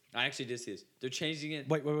e-girls? I actually did see this. They're changing it.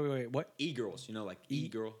 Wait. What? E-girls. Like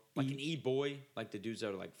e-girl. Like an e-boy. Like the dudes that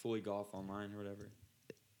are like fully golf online or whatever.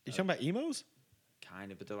 You talking about emos?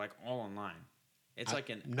 Kind of, but they're like all online. It's like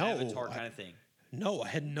an avatar kind of thing. No, I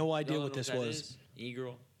had no idea what this was.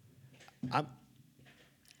 E-girl.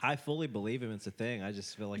 I fully believe him. It's a thing. I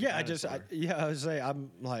just feel like I was say I'm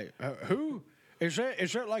like who is that?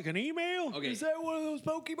 Is that like an email? Okay. Is that one of those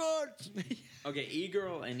Pokemons? Okay,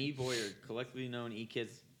 e-girl and e-boy are collectively known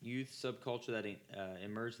e-kids youth subculture that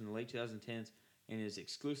emerged in the late 2010s and is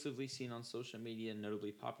exclusively seen on social media,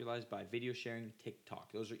 notably popularized by video sharing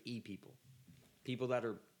TikTok. Those are e-people. People that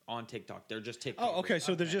are on TikTok. They're just TikTok. Oh, okay.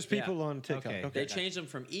 So they're just people on TikTok. Okay. They changed them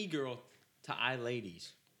from e-girl to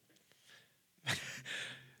i-ladies.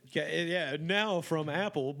 Yeah, now from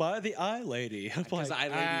Apple by the i-lady. Because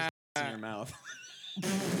i-ladies in your mouth.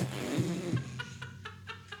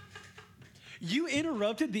 You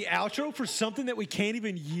interrupted the outro for something that we can't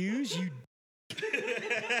even use, you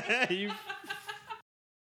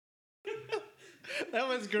That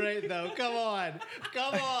was great, though. Come on.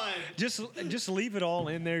 Just leave it all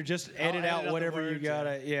in there. Just edit out whatever you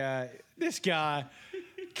gotta. Yeah, this guy,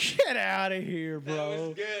 get out of here, bro. That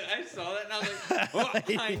was good. I saw that and I was like, oh,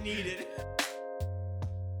 I need it.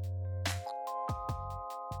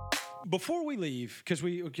 Before we leave, because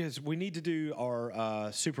we need to do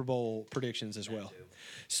our Super Bowl predictions as well.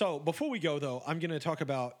 So before we go, though, I'm going to talk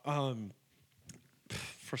about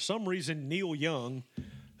for some reason Neil Young,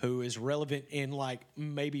 who is relevant in like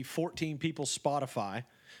maybe 14 people's Spotify,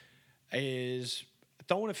 is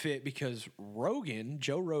throwing a fit because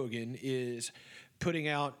Joe Rogan, is putting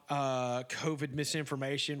out COVID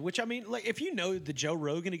misinformation, which, I mean, like, if you know the Joe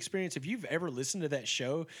Rogan experience, if you've ever listened to that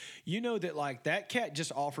show, you know that, like, that cat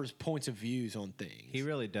just offers points of views on things. He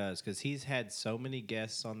really does, because he's had so many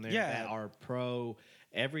guests on there that are pro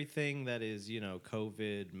everything that is,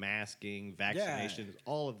 COVID, masking, vaccinations,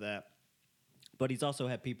 all of that. But he's also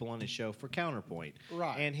had people on his show for counterpoint.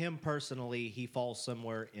 Right. And him personally, he falls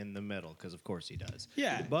somewhere in the middle, because of course he does.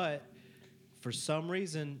 Yeah. But for some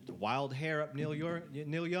reason, wild hair up Neil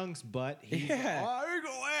Young's butt. He's you're gonna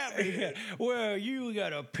have me. Well, you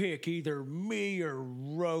gotta pick either me or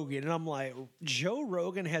Rogan, and I'm like, Joe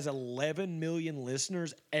Rogan has 11 million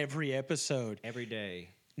listeners every episode, every day.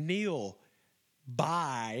 Neil,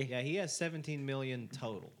 bye. Yeah, he has 17 million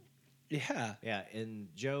total. Yeah. Yeah, and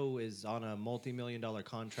Joe is on a multi-million-dollar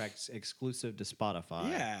contract exclusive to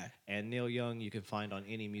Spotify. Yeah. And Neil Young you can find on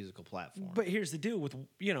any musical platform. But here's the deal with,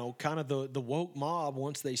 kind of the woke mob.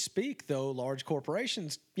 Once they speak, though, large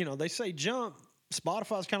corporations, they say jump.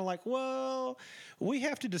 Spotify's kind of like, well, we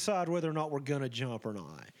have to decide whether or not we're going to jump or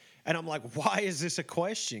not. And I'm like, why is this a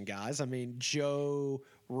question, guys? I mean, Joe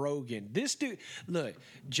Rogan. This dude, look,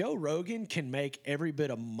 Joe Rogan can make every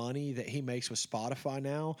bit of money that he makes with Spotify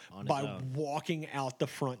now by walking out the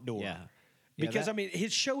front door. Yeah. Because, I mean,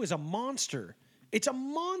 his show is a monster. It's a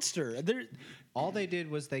monster. All they did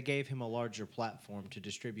was they gave him a larger platform to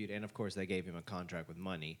distribute, and of course they gave him a contract with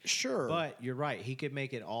money. Sure. But you're right. He could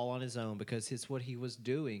make it all on his own because it's what he was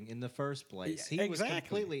doing in the first place. He was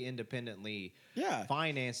completely independently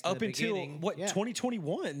financed up in the until, beginning.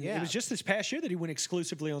 2021? Yeah. It was just this past year that he went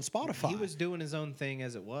exclusively on Spotify. He was doing his own thing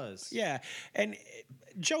as it was. Yeah. And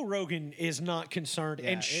Joe Rogan is not concerned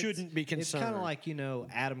and shouldn't be concerned. It's kind of like,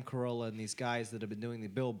 Adam Carolla and these guys that have been doing the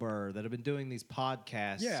Bill Burr, that have been doing these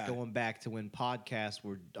podcasts going back to when podcasts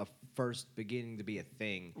were first beginning to be a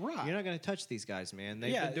thing. Right. You're not going to touch these guys, man.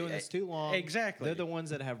 They've been doing this too long. Exactly. They're the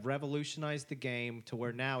ones that have revolutionized the game to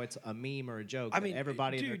where now it's a meme or a joke. I mean,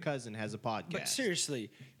 everybody and their cousin has a podcast. But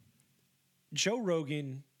seriously, Joe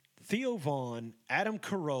Rogan, Theo Vaughn, Adam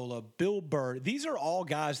Carolla, Bill Burr, these are all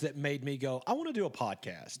guys that made me go, I want to do a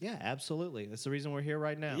podcast. Yeah, absolutely. That's the reason we're here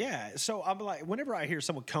right now. Yeah. So I'm like, whenever I hear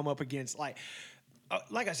someone come up against, like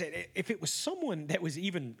I said, if it was someone that was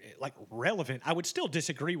even like relevant, I would still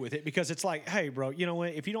disagree with it because it's like, hey, bro, you know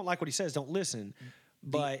what? If you don't like what he says, don't listen.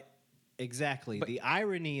 Exactly. But the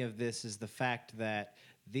irony of this is the fact that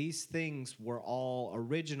these things were all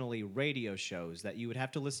originally radio shows that you would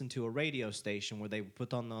have to listen to a radio station where they would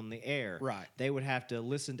put on the air. Right. They would have to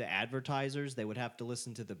listen to advertisers. They would have to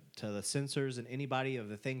listen to the censors and anybody of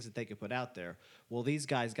the things that they could put out there. Well, these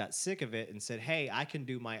guys got sick of it and said, hey, I can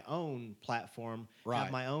do my own platform,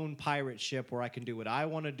 have my own pirate ship where I can do what I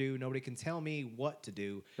want to do. Nobody can tell me what to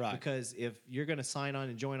do. Right. Because if you're going to sign on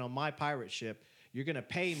and join on my pirate ship, you're going to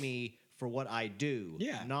pay me for what I do.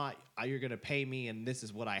 Yeah. Not you're going to pay me and this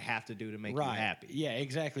is what I have to do to make you happy. Yeah,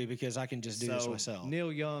 exactly, because I can just do this myself.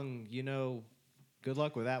 Neil Young, good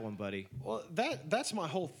luck with that one, buddy. Well, that's my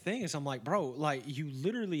whole thing is I'm like, bro, like you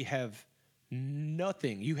literally have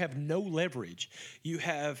nothing. You have no leverage. You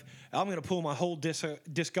have, I'm going to pull my whole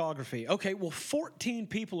discography. Okay, well, 14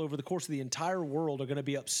 people over the course of the entire world are going to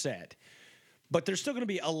be upset. But there's still going to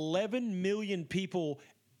be 11 million people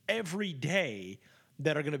every day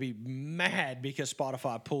that are going to be mad because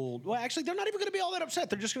Spotify pulled. Well, actually, they're not even going to be all that upset.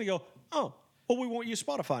 They're just going to go, oh, well, we won't use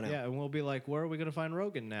Spotify now. Yeah, and we'll be like, where are we going to find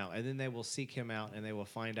Rogan now? And then they will seek him out, and they will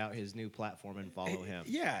find out his new platform and follow him.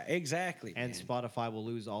 Yeah, exactly. And man. Spotify will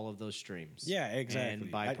lose all of those streams. Yeah, exactly. And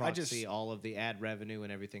by proxy, all of the ad revenue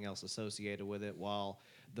and everything else associated with it, while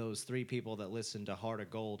those 3 people that listen to Heart of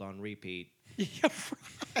Gold on repeat. Yeah,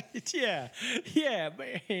 right. Yeah,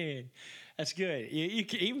 man. That's good. You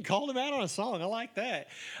even called him out on a song. I like that.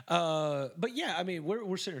 But yeah, I mean,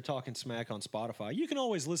 we're sitting here talking smack on Spotify. You can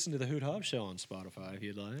always listen to the Hoot Hub Show on Spotify if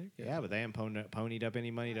you'd like. Yeah, but they haven't ponied up any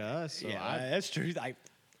money to us. So that's true.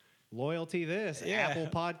 Loyalty this. Yeah. Apple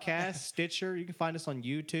Podcasts, Stitcher. You can find us on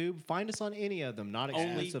YouTube. Find us on any of them. Not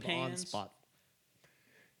exclusive on Spot.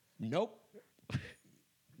 Nope.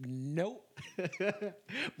 Nope.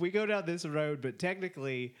 We go down this road, but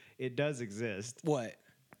technically it does exist. What?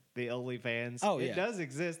 The OnlyFans. Oh, it does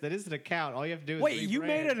exist. That is an account. All you have to do is wait. You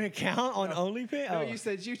made an account on OnlyFans? No, you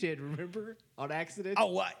said you did. Remember, on accident. Oh,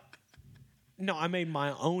 what? No, I made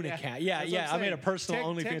my own account. Yeah. I made a personal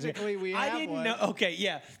OnlyFans account. Technically, we have I didn't one. know. Okay,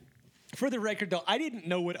 yeah. For the record, though, I didn't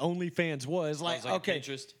know what OnlyFans was. Like okay.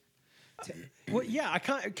 Pinterest. Well, yeah, I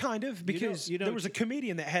kind of because there was a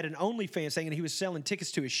comedian that had an OnlyFans thing, and he was selling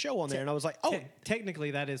tickets to his show on there, and I was like, oh,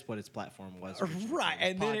 technically that is what its platform was. right,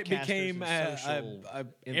 and then it became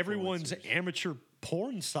everyone's influencers. amateur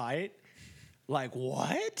porn site. Like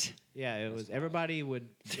what? Yeah, it was. Everybody would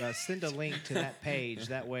send a link to that page.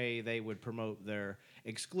 That way, they would promote their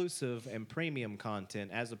exclusive and premium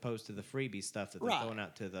content, as opposed to the freebie stuff that they're throwing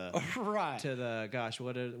out to the gosh,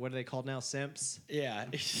 what are they called now? Simps. Yeah,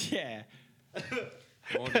 yeah.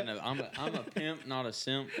 I'm a pimp, not a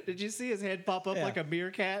simp. Did you see his head pop up like a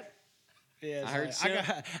meerkat? Yeah, I heard simp.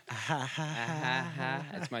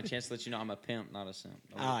 That's my chance to let you know I'm a pimp, not a simp.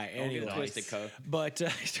 All right, don't get it twisted, co. But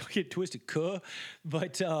don't get twisted, co.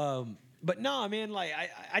 But no, I mean, like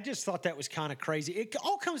I just thought that was kind of crazy. It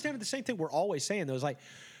all comes down to the same thing we're always saying, though. It's like,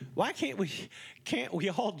 why can't we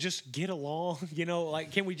all just get along?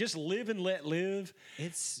 Like, can we just live and let live?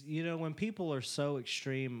 It's when people are so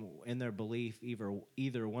extreme in their belief,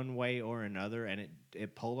 either one way or another, and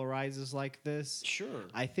it polarizes like this. Sure,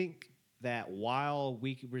 I think that while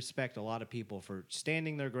we respect a lot of people for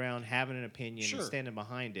standing their ground, having an opinion, and standing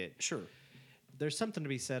behind it, there's something to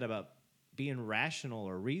be said about being rational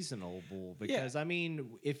or reasonable. Because, I mean,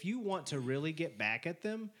 if you want to really get back at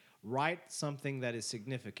them, write something that is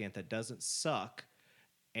significant, that doesn't suck,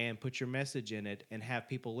 and put your message in it and have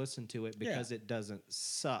people listen to it because it doesn't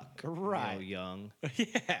suck. Right. Neil Young.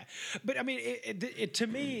 Yeah. But, I mean, it to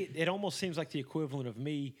me, it almost seems like the equivalent of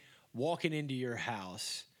me walking into your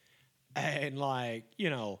house and, like,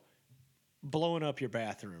 blowing up your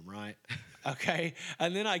bathroom, right? Okay.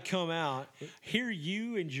 And then I come out, hear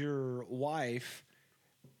you and your wife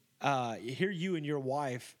having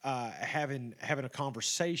a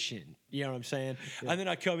conversation. You know what I'm saying? Yeah. And then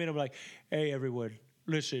I come in, I'm like, hey, everyone,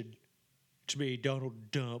 listen, it's me, Donald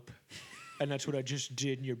Dump. And that's what I just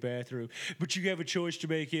did in your bathroom. But you have a choice to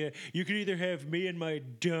make here. You can either have me and my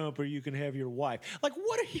dump, or you can have your wife. Like,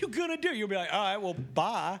 what are you going to do? You'll be like, all right, well,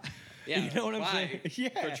 bye. Yeah, you know what I'm saying? Yeah.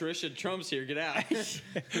 Patricia Trump's here. Get out.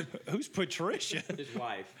 Who's Patricia? His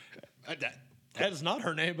wife. That is not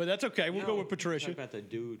her name, but that's okay. We'll go with Patricia. Talk about the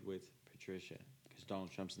dude with Patricia, because Donald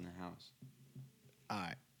Trump's in the house. All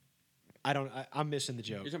right. I'm missing the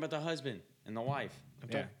joke. You're talking about the husband and the wife.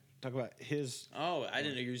 Talk about his. Oh, I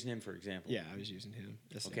didn't know you were using him for example. Yeah, I was using him.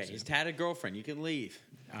 Okay, his tatted girlfriend. You can leave.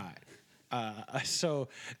 All right. So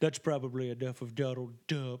that's probably enough of Donald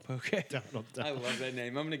Dump, okay? Donald Dump. I love that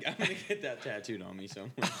name. I'm gonna get that tattooed on me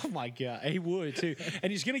somewhere. Oh my God, he would too, and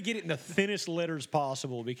he's gonna get it in the thinnest letters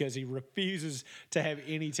possible because he refuses to have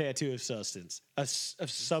any tattoo of substance. Of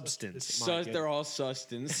substance. They're all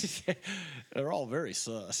sustenance. They're all very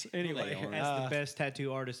sus. Anyway, as the best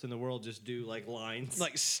tattoo artist in the world, just do like lines,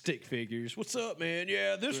 like stick figures. What's up, man?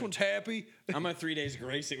 Yeah, this one's happy. I'm a 3 days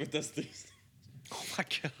gracing with those things. Oh my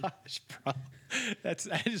gosh, bro, that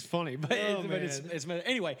is funny, but it's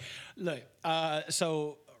anyway. Look,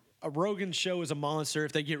 so Rogan's show is a monster.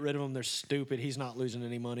 If they get rid of him, they're stupid. He's not losing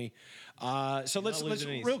any money. So let's losing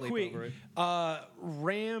any real sleep quick. over it.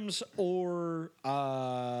 Rams or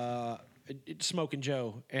Smoking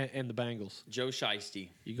Joe and the Bengals. Joe Shiesty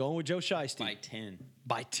You going with Joe Shiesty? by 10,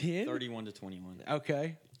 By 10? 31-21.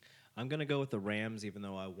 Okay. I'm going to go with the Rams, even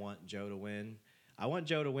though I want Joe to win. I want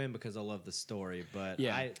Joe to win because I love the story, but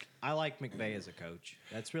Yeah. I like McVay as a coach.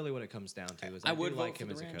 That's really what it comes down to. Is I would do vote like for him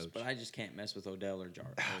the as a Rams, coach. but I just can't mess with Odell or Jar.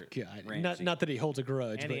 Or God. Ramsey. Not that he holds a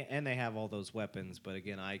grudge, but And they have all those weapons, but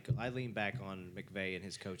again, I lean back on McVay and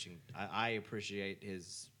his coaching. I appreciate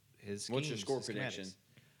his schemes, What's your score his prediction? schematics.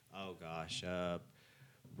 Oh gosh,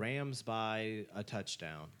 Rams by a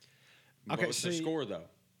touchdown, Okay, What's the see- score though?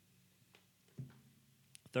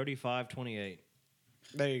 35-28.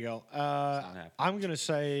 there you go. happening. I'm going to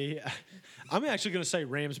say, I'm actually going to say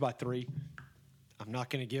Rams by 3. I'm not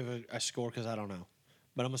going to give a score because I don't know.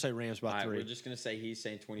 But I'm going to say Rams by All right, 3. we're just gonna say he's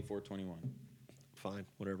saying 24-21. Fine,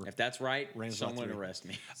 whatever. If that's right, Rams by someone 3. arrest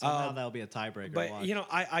me. Somehow that'll be a tiebreaker. But watch. you know,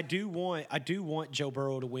 I do want Joe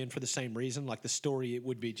Burrow to win for the same reason. Like the story, it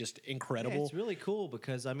would be just Yeah, incredible. it's really cool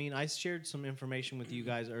because I mean I shared some information with you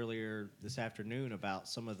guys earlier this afternoon about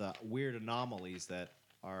some of the weird anomalies that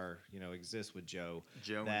exist with Joe.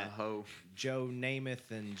 Joe and that the hoe. Joe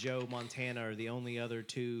Namath and Joe Montana are the only other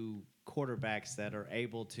two quarterbacks that are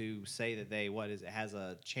able to say that they has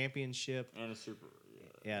a championship, And a Super.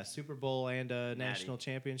 Super Bowl and a national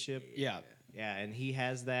championship. Yeah, Yeah, and he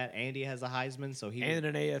has that. Andy has a Heisman, so he and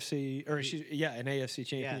an AFC an AFC yeah.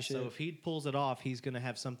 championship. So if he pulls it off, he's going to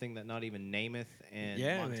have something that not even Namath and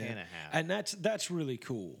Montana have. and that's really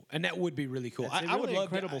cool, and that would be really cool. It's a I would really love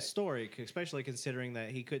incredible to, story, especially considering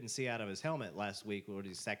that he couldn't see out of his helmet last week when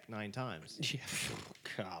he sacked 9 times. Yeah,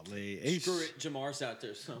 golly, he's- Screw it, Jamar's out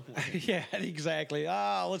there somewhere. yeah, exactly.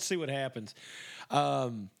 Let's see what happens.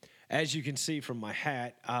 As you can see from my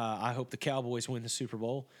hat, I hope the Cowboys win the Super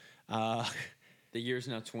Bowl. The year's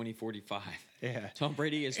now 2045. Yeah. Tom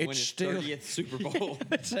Brady has It's won his still- 30th Super Bowl.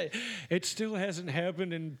 It still hasn't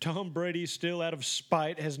happened, and Tom Brady, still out of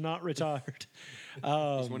spite, has not retired. He's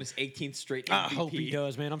won his 18th straight MVP. I hope he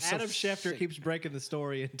does, man. I'm so Adam Schefter sick. keeps breaking the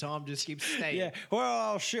story, and Tom just keeps staying. Yeah, well,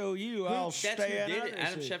 I'll show you. I'll That's stay who did it. another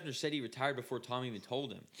Adam seat. Schefter said he retired before Tom even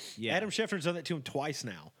told him. Yeah. Adam Schefter's done that to him twice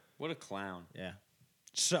now. What a clown. Yeah.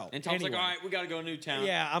 So, And Tom's anyway. like, all right, we got to go to Newtown.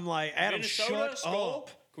 Yeah, I'm like, Adam, Minnesota, shut Skull? up.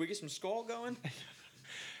 Can we get some Skull going?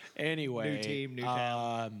 Anyway. New team, new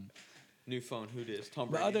town. New phone. Who dis? Tom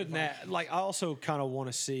But Brady. other than that, like, I also kind of want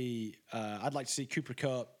to see, I'd like to see Cooper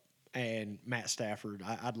Kupp and Matt Stafford.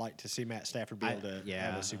 I'd like to see Matt Stafford be able to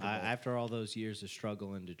have a Super Bowl. After all those years of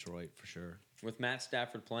struggle in Detroit, for sure. With Matt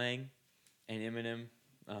Stafford playing and Eminem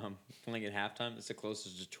playing at halftime, it's the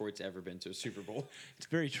closest Detroit's ever been to a Super Bowl. It's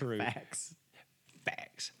very true. Facts.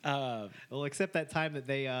 Facts. Well, except that time that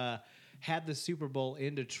they had the Super Bowl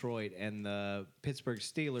in Detroit and the Pittsburgh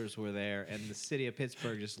Steelers were there, and the city of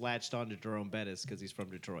Pittsburgh just latched on to Jerome Bettis because he's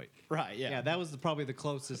from Detroit. Right, yeah. Yeah, that was probably the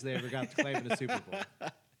closest they ever got to claiming a Super Bowl.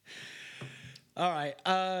 All right.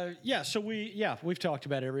 So we've talked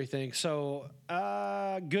about everything. So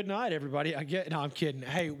good night, everybody. No, I'm kidding.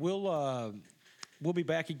 Hey, we'll be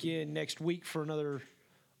back again next week for another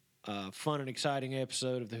fun and exciting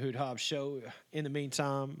episode of the Hoot Hobbs Show. In the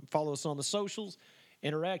meantime, follow us on the socials,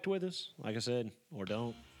 interact with us, like I said, or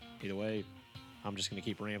don't. Either way, I'm just going to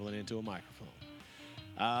keep rambling into a microphone.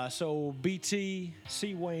 So BT,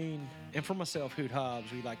 C. Wayne, and for myself, Hoot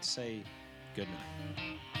Hobbs, we'd like to say good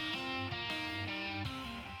night.